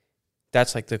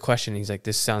 that's like the question. He's like,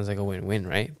 this sounds like a win-win,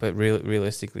 right? But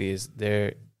realistically, is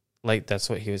there like that's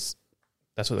what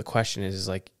the question is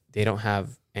like they don't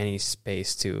have any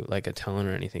space to like atone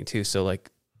or anything too. So like,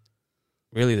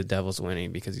 really, the devil's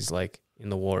winning because he's like in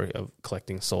the war of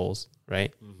collecting souls,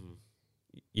 right? Mm-hmm.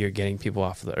 You're getting people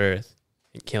off of the earth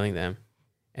and killing them,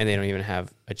 and they don't even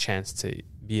have a chance to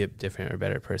be a different or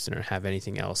better person or have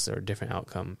anything else or a different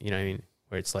outcome. You know what I mean?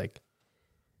 Where it's like,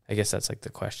 I guess that's like the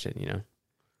question, you know?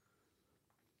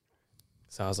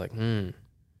 So I was like, that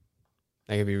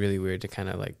could be really weird to kind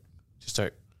of like just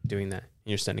start doing that. And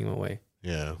you're sending them away.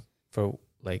 Yeah. For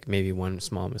like maybe one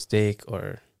small mistake,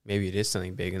 or maybe it is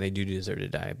something big and they do deserve to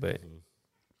die, but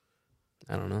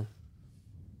I don't know.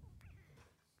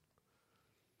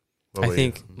 I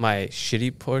think my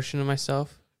shitty portion of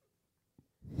myself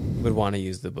would want to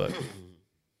use the book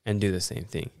and do the same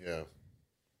thing. Yeah.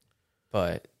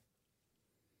 But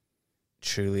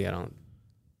truly, I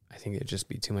think it'd just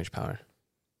be too much power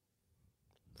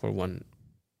for one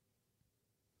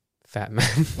fat man.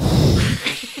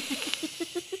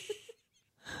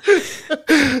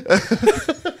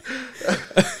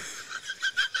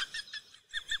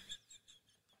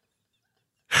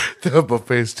 The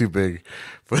buffet's too big.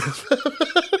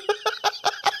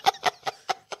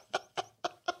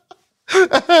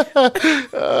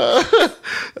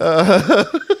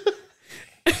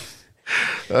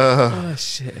 Oh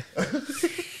shit.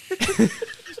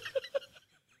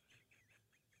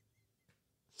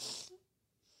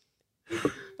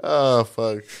 Oh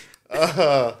fuck.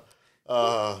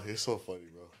 You're so funny,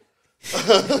 bro.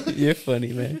 You're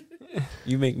funny, man.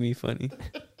 You make me funny.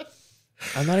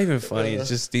 I'm not even funny. It's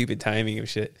just stupid timing of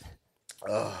shit.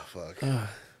 Oh fuck. I'm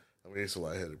getting so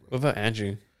lightheaded, bro. What about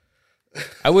Andrew?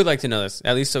 I would like to know this,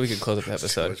 at least so we could close up the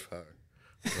episode. Too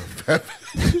much power.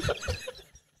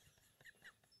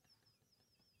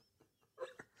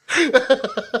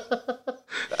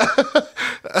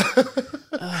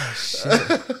 Oh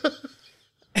shit.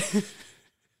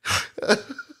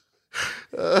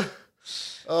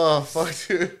 Oh fuck,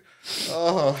 dude.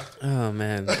 Oh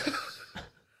man.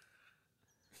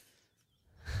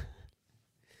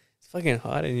 It's fucking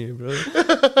hot in here, bro.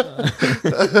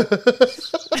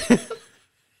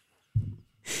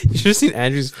 You should have seen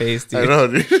Andrew's face, dude. I know,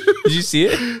 dude. Did you see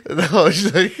it? No,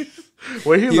 she's like,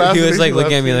 when he He laughed, was like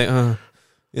looking at me like,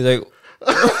 He's like,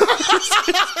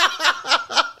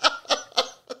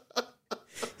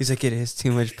 he's like, it is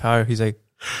too much power. He's like,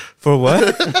 for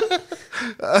what?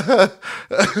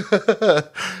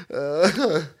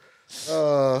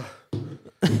 Oh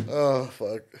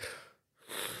fuck.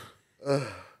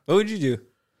 What would you do?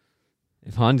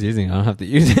 If Han's using it, I don't have to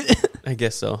use it. I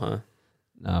guess so, huh?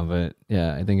 No, but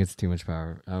yeah, I think it's too much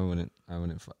power. I don't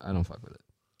fuck with it.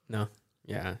 No.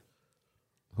 Yeah.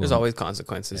 There's always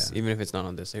consequences, even if it's not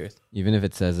on this earth. Even if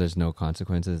it says there's no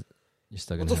consequences, you're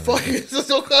still gonna. What the fuck? There's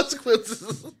no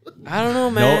consequences. I don't know,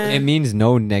 man. No, it means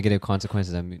no negative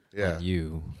consequences. I mean, Yeah. on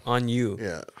you. On you.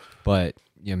 Yeah. But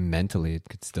mentally, it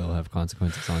could still have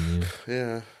consequences on you.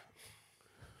 Yeah.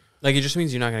 Like, it just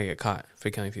means you're not going to get caught for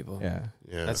killing people. Yeah.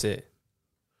 Yeah. That's it.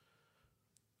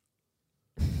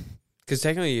 Because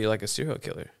technically, you're like a serial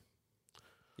killer.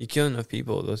 You kill enough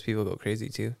people, those people go crazy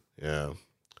too. Yeah.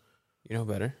 You know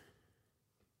better.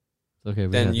 Okay.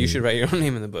 Then you should write your own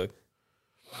name in the book.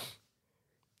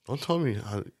 Don't tell me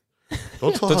how.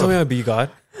 Don't tell me how to be God.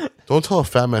 Don't tell a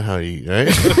fat man how to eat, right?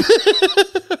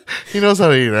 He knows how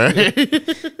to eat, right?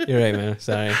 You're right, man.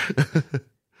 Sorry.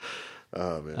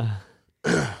 Oh man.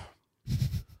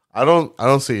 I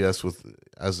don't say yes with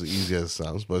as easy as it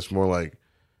sounds, but it's more like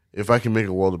if I can make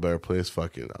a world a better place,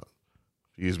 fuck it.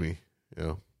 Use me, you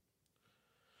know.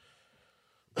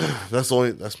 That's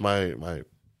my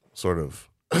sort of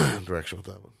direction with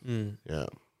that one. Yeah.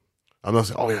 I'm not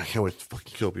saying, oh yeah, I can't wait to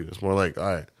fucking kill people. It's more like, all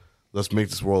right, let's make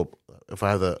this world. If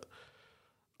I have the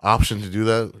option to do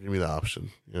that, give me the option.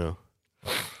 You know.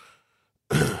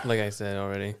 Like I said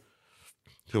already.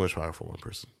 Too much power for one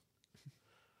person.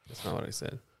 That's not what I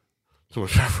said. Too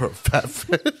much fat for a fat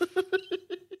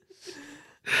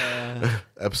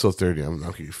Episode 30. I'm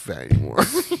not getting fat anymore. I'm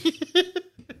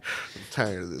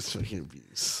tired of this fucking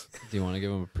abuse. Do you want to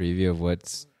give them a preview of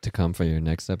what's to come for your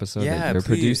next episode Yeah, that you're please.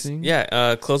 producing?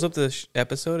 Yeah, close up the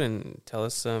episode and tell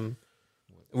us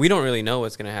we don't really know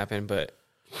what's going to happen, but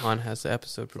Han has the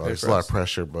episode prepared It's for a lot us. of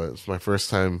pressure, but it's my first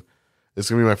time. It's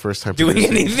going to be my first time Doing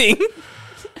producing. anything.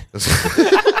 It's going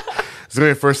to be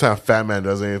the first time Fat Man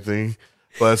does anything,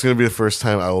 but it's going to be the first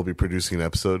time I will be producing an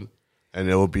episode, and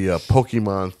it will be a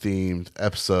Pokemon-themed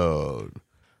episode.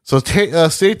 So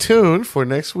stay tuned for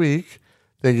next week.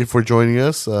 Thank you for joining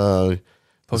us. This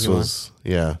was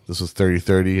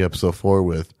 3030 episode 4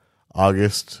 with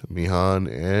August, Mihan,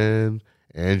 and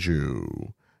Andrew.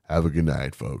 Have a good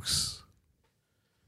night, folks.